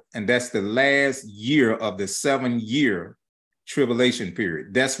battle. And that's the last year of the 7-year tribulation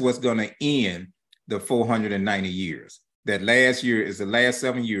period. That's what's going to end the 490 years. That last year is the last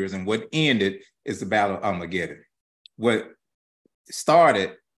 7 years. And what ended is the battle of Armageddon. What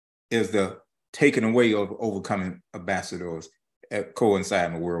started is the taking away of overcoming ambassadors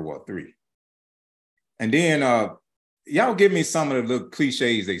coinciding with World War III. And then y'all give me some of the little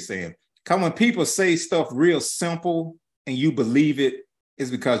cliches they saying. Because when people say stuff real simple and you believe it,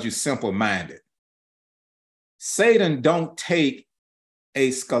 it's because you're simple-minded. Satan don't take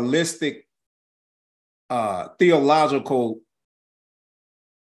a scholastic, theological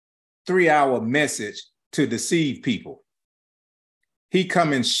 3-hour message to deceive people. He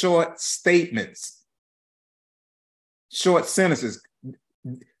come in short statements, short sentences.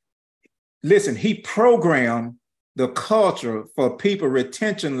 Listen, he programmed the culture for people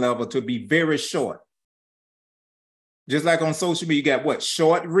retention level to be very short. Just like on social media, you got what?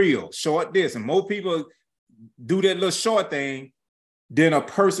 Short reel, short this. And more people do that little short thing than a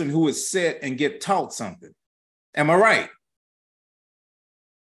person who is set and get taught something. Am I right?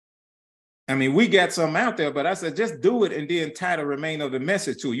 I mean, we got something out there, but I said, just do it and then tie the remainder of the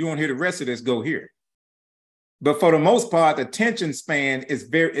message to it. You won't hear the rest of this, go here. But for the most part, the attention span is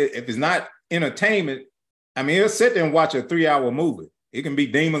if it's not entertainment, I mean, he'll sit there and watch a 3-hour movie. It can be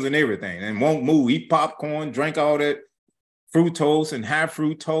demons and everything and won't move, eat popcorn, drink all that fructose and high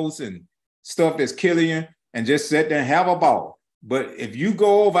fructose and stuff that's killing you, and just sit there and have a ball. But if you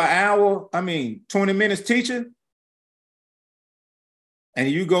go over an hour, 20 minutes teaching, and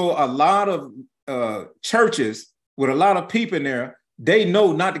you go a lot of churches with a lot of people in there, they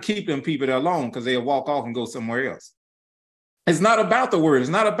know not to keep them people there alone because they'll walk off and go somewhere else. It's not about the word.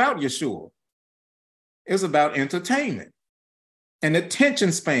 It's not about Yeshua. It's about entertainment. And the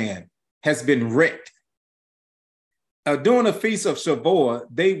attention span has been wrecked. During the Feast of Shavuot,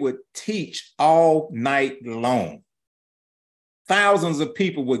 they would teach all night long. Thousands of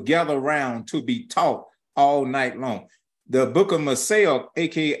people would gather around to be taught all night long. The book of Messiah,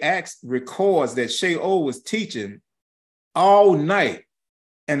 aka Acts, records that Sheol was teaching all night,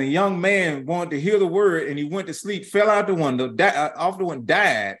 and a young man wanted to hear the word, and he went to sleep, fell out the window,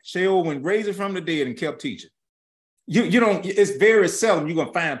 died. Sheol went raised it from the dead and kept teaching. You don't. It's very seldom you're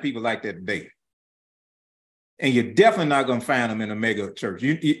gonna find people like that today, and you're definitely not gonna find them in a mega church.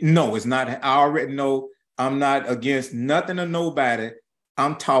 No, it's not. I already know. I'm not against nothing or nobody.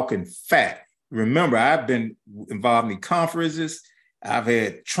 I'm talking fact. Remember, I've been involved in conferences. I've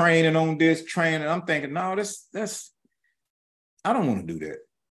had training on this, training. I'm thinking, no, that's, I don't want to do that.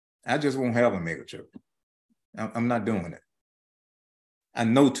 I just won't have a mega church. I'm not doing it. I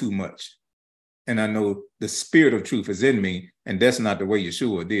know too much. And I know the spirit of truth is in me. And that's not the way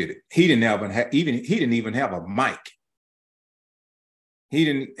Yeshua did it. He didn't even have a mic. He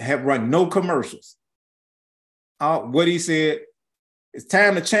didn't have run no commercials. What he said, it's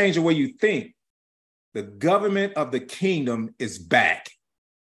time to change the way you think. The government of the kingdom is back.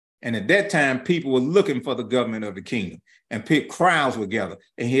 And at that time, people were looking for the government of the kingdom, and crowds were gathered.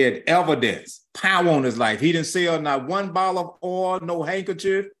 And he had evidence, power on his life. He didn't sell not one bottle of oil, no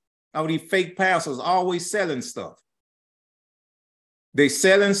handkerchief. All these fake pastors always selling stuff. They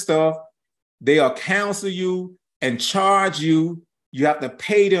selling stuff. They'll counsel you and charge you. You have to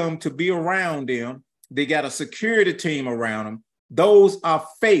pay them to be around them. They got a security team around them. Those are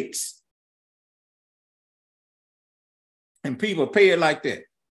fakes. And people pay it like that.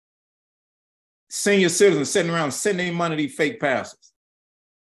 Senior citizens sitting around sending money to these fake pastors.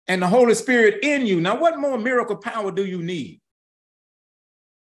 And the Holy Spirit in you. Now, what more miracle power do you need?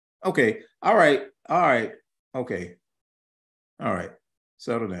 Okay. All right. Okay. All right.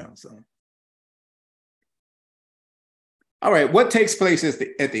 Settle down, son. All right. What takes place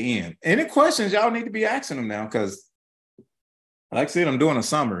at the end? Any questions y'all need to be asking them now? Because, like I said, I'm doing a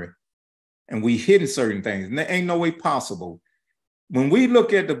summary. and we hidden certain things. And there ain't no way possible. When we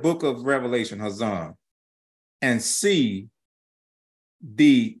look at the book of Revelation, Hazan, and see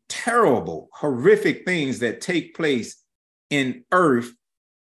the terrible, horrific things that take place in earth,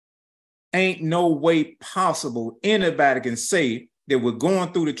 ain't no way possible anybody can say that we're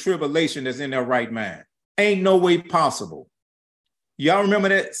going through the tribulation that's in their right mind. Ain't no way possible. Y'all remember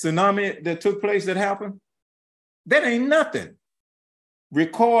that tsunami that took place that happened? That ain't nothing.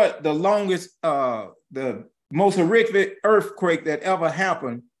 Record the longest, the most horrific earthquake that ever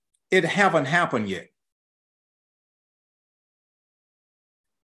happened. It haven't happened yet.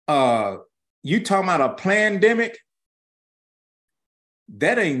 You talking about a pandemic?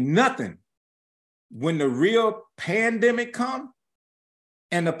 That ain't nothing. When the real pandemic come,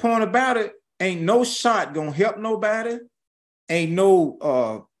 and the point about it, ain't no shot gonna help nobody. Ain't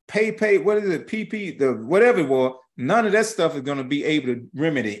no pay, what is it, PP, the whatever it was, none of that stuff is gonna be able to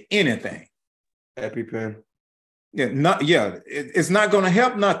remedy anything. EpiPen. It's not gonna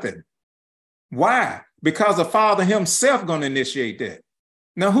help nothing. Why? Because the Father himself gonna initiate that.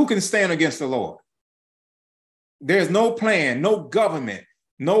 Now, who can stand against the Lord? There's no plan, no government,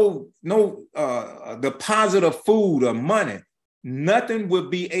 no deposit of food or money. Nothing will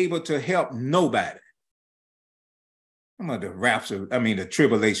be able to help nobody. The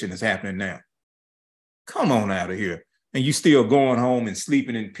tribulation is happening now. Come on out of here. And you still going home and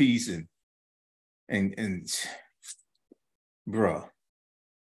sleeping in peace and bruh.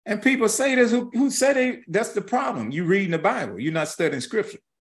 And people say this who say that's the problem. You reading the Bible, you're not studying scripture.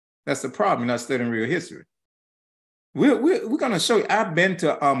 That's the problem. You're not studying real history. We're going to show you. I've been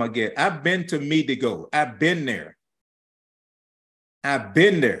to Armageddon. I've been to Medigo. I've been there. I've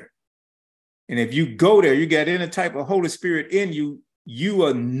been there. And if you go there, you got any type of Holy Spirit in you, you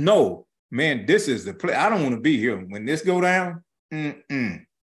will know, man, this is the place. I don't want to be here. When this go down,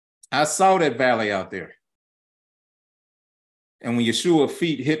 I saw that valley out there. And when Yeshua's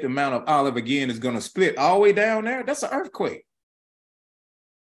feet hit the Mount of Olive again, it's going to split all the way down there. That's an earthquake.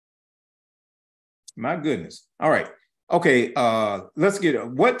 My goodness. All right. Okay. Let's get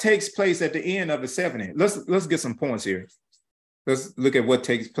what takes place at the end of the 70. Let's get some points here. Let's look at what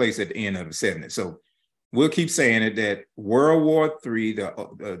takes place at the end of the 70. So we'll keep saying it that World War III,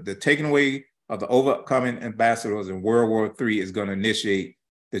 the taking away of the overcoming ambassadors in World War III is going to initiate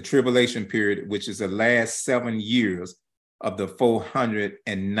the tribulation period, which is the last 7 years of the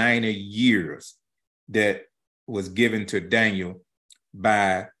 490 years that was given to Daniel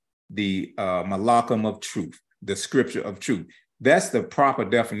by the Malachim of truth, the scripture of truth. That's the proper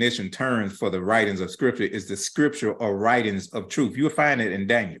definition terms for the writings of scripture, is the scripture or writings of truth. You'll find it in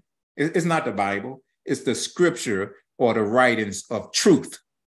Daniel. It's not the Bible. It's the scripture or the writings of truth.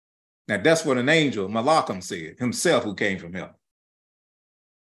 Now, that's what an angel, Malachim, said himself, who came from heaven.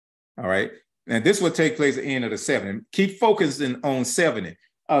 All right. And this will take place at the end of the 70. Keep focusing on 70.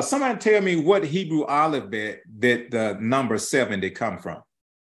 Somebody tell me what Hebrew alphabet that the number 70 come from.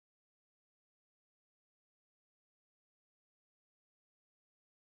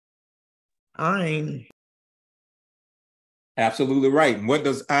 Ein. Absolutely right. And what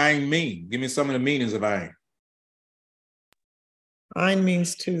does Ein mean? Give me some of the meanings of Ein. Ein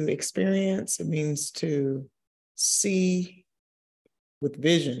means to experience. It means to see with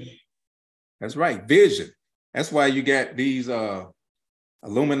vision. That's right, vision. That's why you got these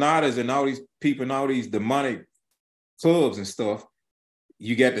Illuminatis and all these people and all these demonic clubs and stuff.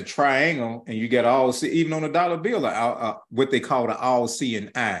 You got the triangle and you got all see, even on the dollar bill, what they call the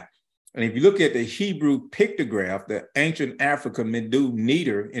all-seeing eye. And if you look at the Hebrew pictograph, the ancient African Medu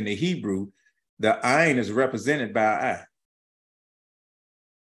Neder in the Hebrew, the Ein is represented by an eye.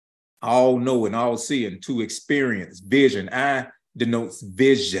 All knowing, all seeing, to experience, vision. Eye denotes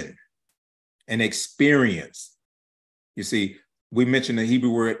vision and experience. You see, we mentioned the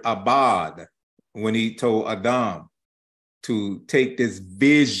Hebrew word abad when he told Adam to take this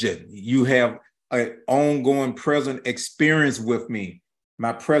vision. You have an ongoing present experience with me.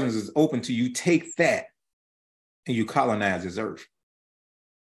 My presence is open to you. Take that and you colonize this earth.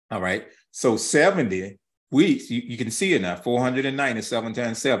 All right. So 70 weeks, you can see it now, 490, 7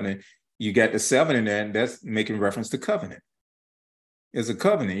 times 70. You got the 7 in there, and that's making reference to covenant. It's a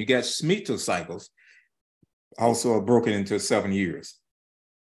covenant. You got Shemitah cycles, also are broken into 7 years.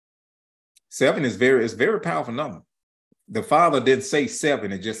 7 is very powerful number. The Father didn't say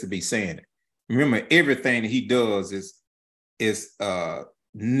 7 just to be saying it. Remember, everything he does is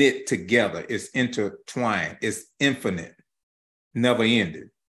knit together, it's intertwined, it's infinite, never ended.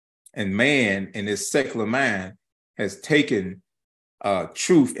 And man in his secular mind has taken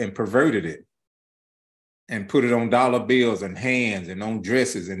truth and perverted it and put it on dollar bills and hands and on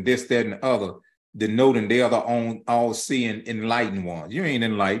dresses and this, that, and the other, denoting they are the all-seeing, enlightened ones. You ain't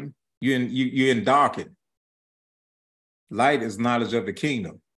enlightened. You're in darkened. Light is knowledge of the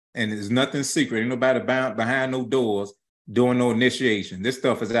kingdom, and there's nothing secret. Ain't nobody bound behind no doors doing no initiation. This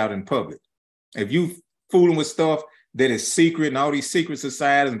stuff is out in public. If you fooling with stuff that is secret and all these secret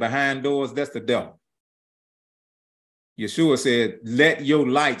societies and behind doors, that's the devil. Yeshua said, let your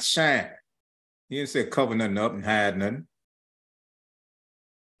light shine. He didn't say cover nothing up and hide nothing.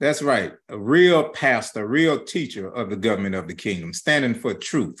 That's right. A real pastor, a real teacher of the government of the kingdom, standing for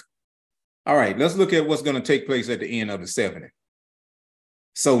truth. All right, let's look at what's going to take place at the end of the 70.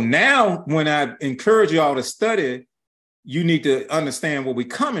 So now when I encourage you all to study, you need to understand where we're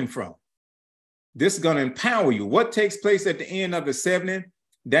coming from. This is going to empower you. What takes place at the end of the 70?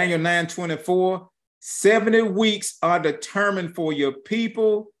 Daniel 9:24, 70 weeks are determined for your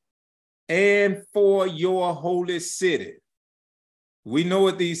people and for your holy city. We know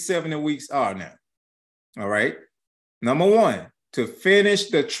what these 70 weeks are now. All right. Number one, to finish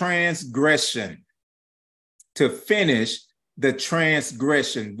the transgression. To finish the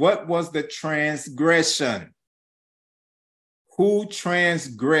transgression. What was the transgression? Who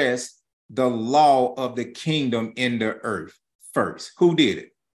transgressed the law of the kingdom in the earth first? Who did it?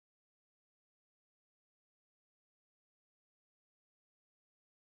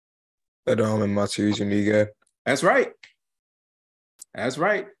 Adam and Matthew Uniga. That's right. That's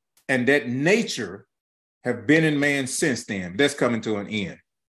right. And that nature have been in man since then. That's coming to an end.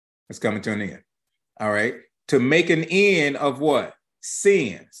 It's coming to an end. All right. To make an end of what?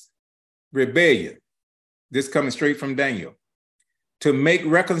 Sins, rebellion. This coming straight from Daniel. To make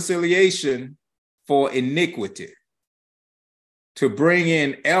reconciliation for iniquity. To bring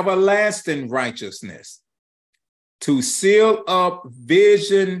in everlasting righteousness. To seal up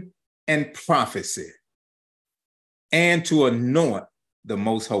vision and prophecy. And to anoint the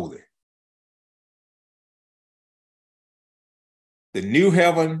most holy. The new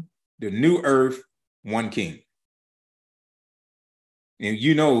heaven, the new earth, one king. And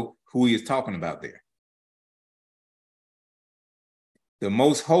you know who he is talking about there. The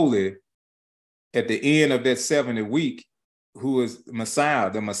most holy at the end of that 70 week, who is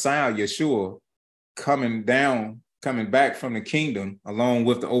Messiah, the Messiah, Yeshua, coming back from the kingdom, along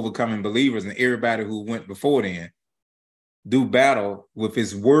with the overcoming believers and everybody who went before then, do battle with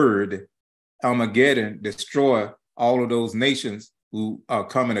his word, Armageddon, destroy all of those nations who are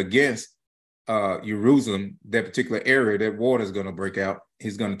coming against Jerusalem, that particular area, that water is going to break out.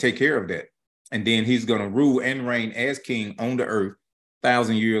 He's going to take care of that. And then he's going to rule and reign as king on the earth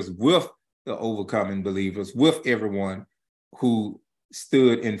 1,000 years with the overcoming believers, with everyone who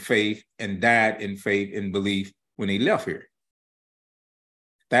stood in faith and died in faith and belief when he left here.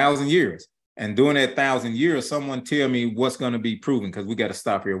 1,000 years. And during that 1,000 years, someone tell me what's going to be proven, because we got to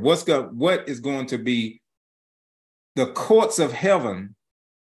stop here. What is going to be the courts of heaven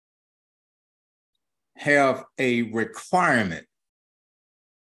have a requirement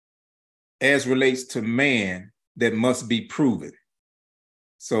as relates to man that must be proven.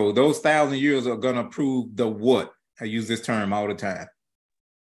 So those 1,000 years are going to prove the what? I use this term all the time.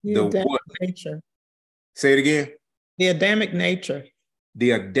 The Adamic nature. Say it again. The Adamic nature.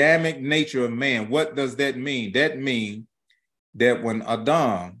 The Adamic nature of man. What does that mean? That means that when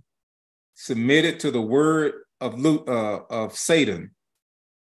Adam submitted to the word of Satan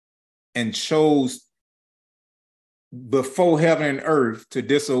and chose before heaven and earth to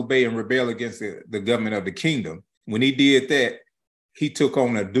disobey and rebel against the government of the kingdom, when he did that, he took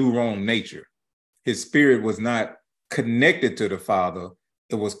on a do-wrong nature. His spirit was not connected to the Father.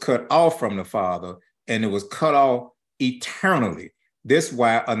 It was cut off from the Father, and it was cut off eternally. That's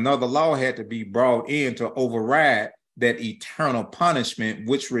why another law had to be brought in to override that eternal punishment,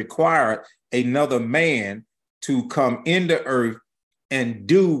 which required another man to come into earth and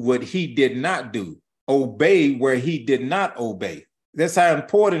do what he did not do, obey where he did not obey. That's how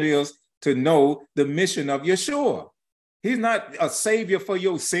important it is to know the mission of Yeshua. He's not a savior for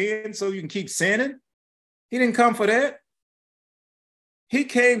your sin so you can keep sinning. He didn't come for that. He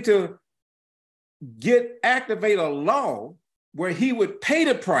came to activate a law where he would pay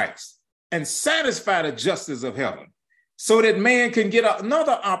the price and satisfy the justice of heaven so that man can get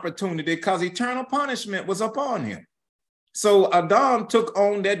another opportunity, because eternal punishment was upon him. So Adam took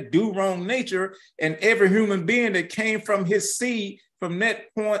on that do-wrong nature, and every human being that came from his seed from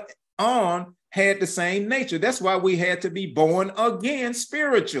that point on had the same nature. That's why we had to be born again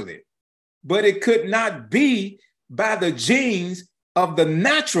spiritually. But it could not be by the genes of the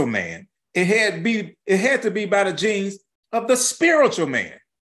natural man. It had to be by the genes of the spiritual man,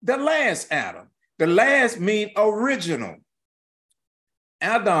 the last Adam, The last means original.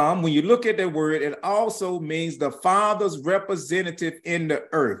 Adam, when you look at that word, it also means the Father's representative in the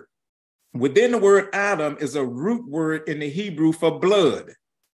earth. Within the word Adam is a root word in the Hebrew for blood.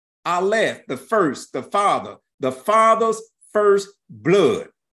 Aleph, the first, the Father's first blood.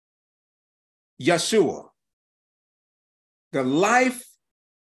 Yeshua, the life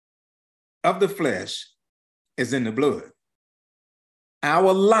of the flesh is in the blood.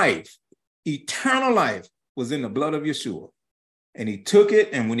 Our life, eternal life, was in the blood of Yeshua. And he took it,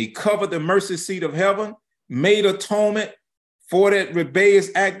 and when he covered the mercy seat of heaven, made atonement for that rebellious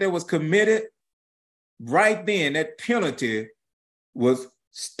act that was committed, right then that penalty was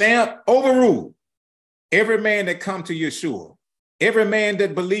stamped, overruled. Every man that come to Yeshua, every man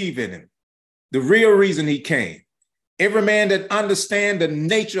that believe in him, the real reason he came, every man that understand the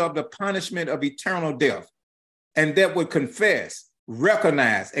nature of the punishment of eternal death, and that would confess,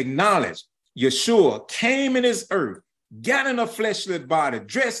 recognize, acknowledge Yeshua came in this earth, got in a fleshly body,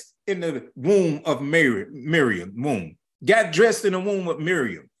 dressed in the womb of Miriam, got dressed in the womb of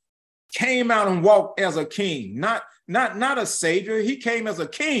Miriam, came out and walked as a king, not a savior. He came as a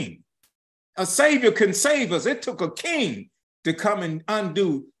king. A savior can save us. It took a king to come and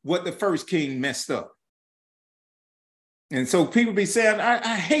undo what the first king messed up. And so people be saying,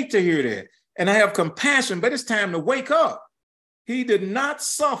 I hate to hear that. And I have compassion, but it's time to wake up. He did not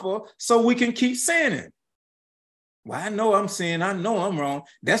suffer so we can keep sinning. Well, I know I'm sinning. I know I'm wrong.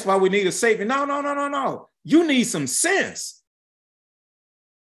 That's why we need a savior. No. You need some sense.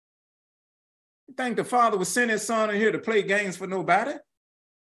 You think the Father would send his son in here to play games for nobody?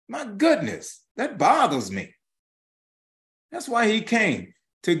 My goodness, that bothers me. That's why he came,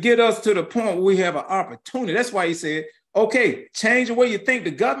 to get us to the point where we have an opportunity. That's why he said, okay, change the way you think.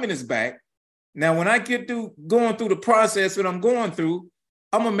 The government is back. Now, when I get through going through the process that I'm going through,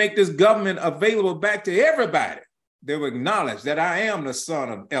 I'm going to make this government available back to everybody. They will acknowledge that I am the son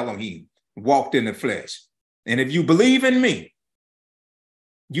of Elohim, walked in the flesh. And if you believe in me,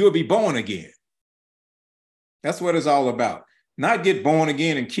 you'll be born again. That's what it's all about. Not get born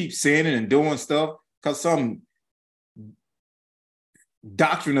again and keep sinning and doing stuff because some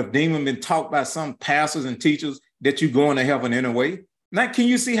doctrine of demon been taught by some pastors and teachers that you're going to heaven anyway. Now, can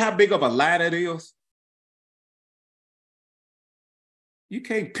you see how big of a lie that is? You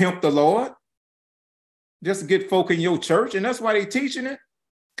can't pimp the Lord just to get folk in your church, and that's why they're teaching it.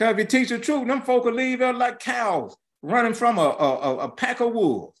 Because if you teach the truth, them folk will leave out like cows running from a pack of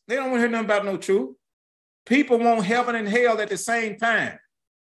wolves. They don't want to hear nothing about no truth. People want heaven and hell at the same time.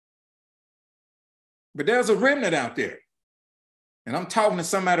 But there's a remnant out there. And I'm talking to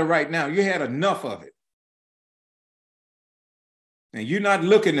somebody right now. You had enough of it. And you're not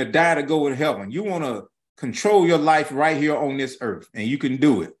looking to die to go to heaven. You want to control your life right here on this earth. And you can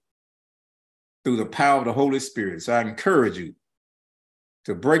do it through the power of the Holy Spirit. So I encourage you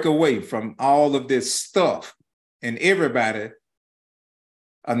to break away from all of this stuff. And everybody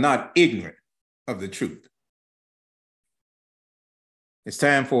are not ignorant of the truth. It's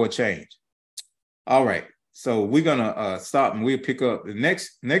time for a change. All right. So we're going to stop and we'll pick up the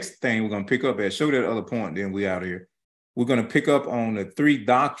next thing we're going to pick up at. Show that other point, then we out of here. We're going to pick up on the three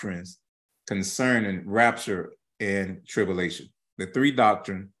doctrines concerning rapture and tribulation. The three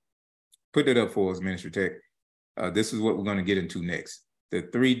doctrines. Put it up for us, Ministry Tech. This is what we're going to get into next. The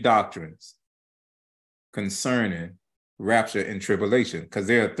three doctrines concerning rapture and tribulation, because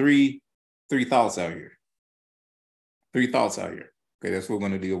there are three thoughts out here. Three thoughts out here. Okay, that's what we're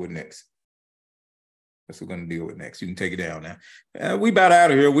going to deal with next. That's what we're going to deal with next. You can take it down now. We about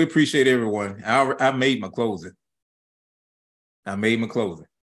out of here. We appreciate everyone. I made my closing. I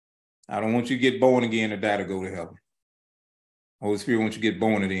don't want you to get born again or die to go to heaven. Holy Spirit wants you to get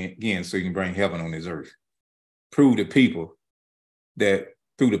born again so you can bring heaven on this earth. Prove to people that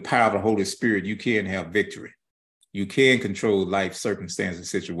through the power of the Holy Spirit, you can have victory. You can control life,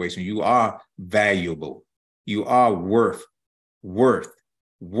 circumstances, situation. You are valuable. You are worth.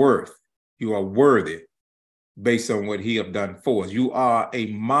 You are worthy based on what he have done for us. You are a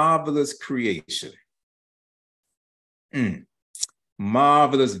marvelous creation.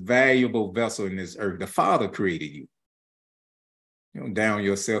 Marvelous, valuable vessel in this earth. The Father created you. You don't down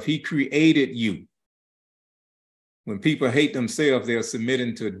yourself. He created you. When people hate themselves, they're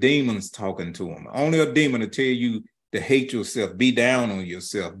submitting to demons talking to them. Only a demon will tell you to hate yourself, be down on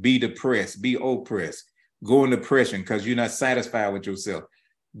yourself, be depressed, be oppressed, go in depression because you're not satisfied with yourself.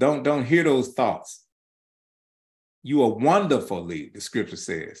 Don't hear those thoughts. You are wonderfully, the scripture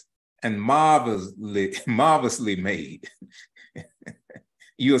says, and marvelously made.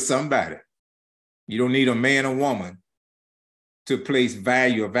 You are somebody. You don't need a man or woman to place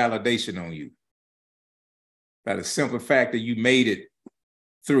value or validation on you. by the simple fact that you made it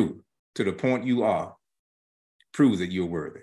through to the point you are, proves that you're worthy.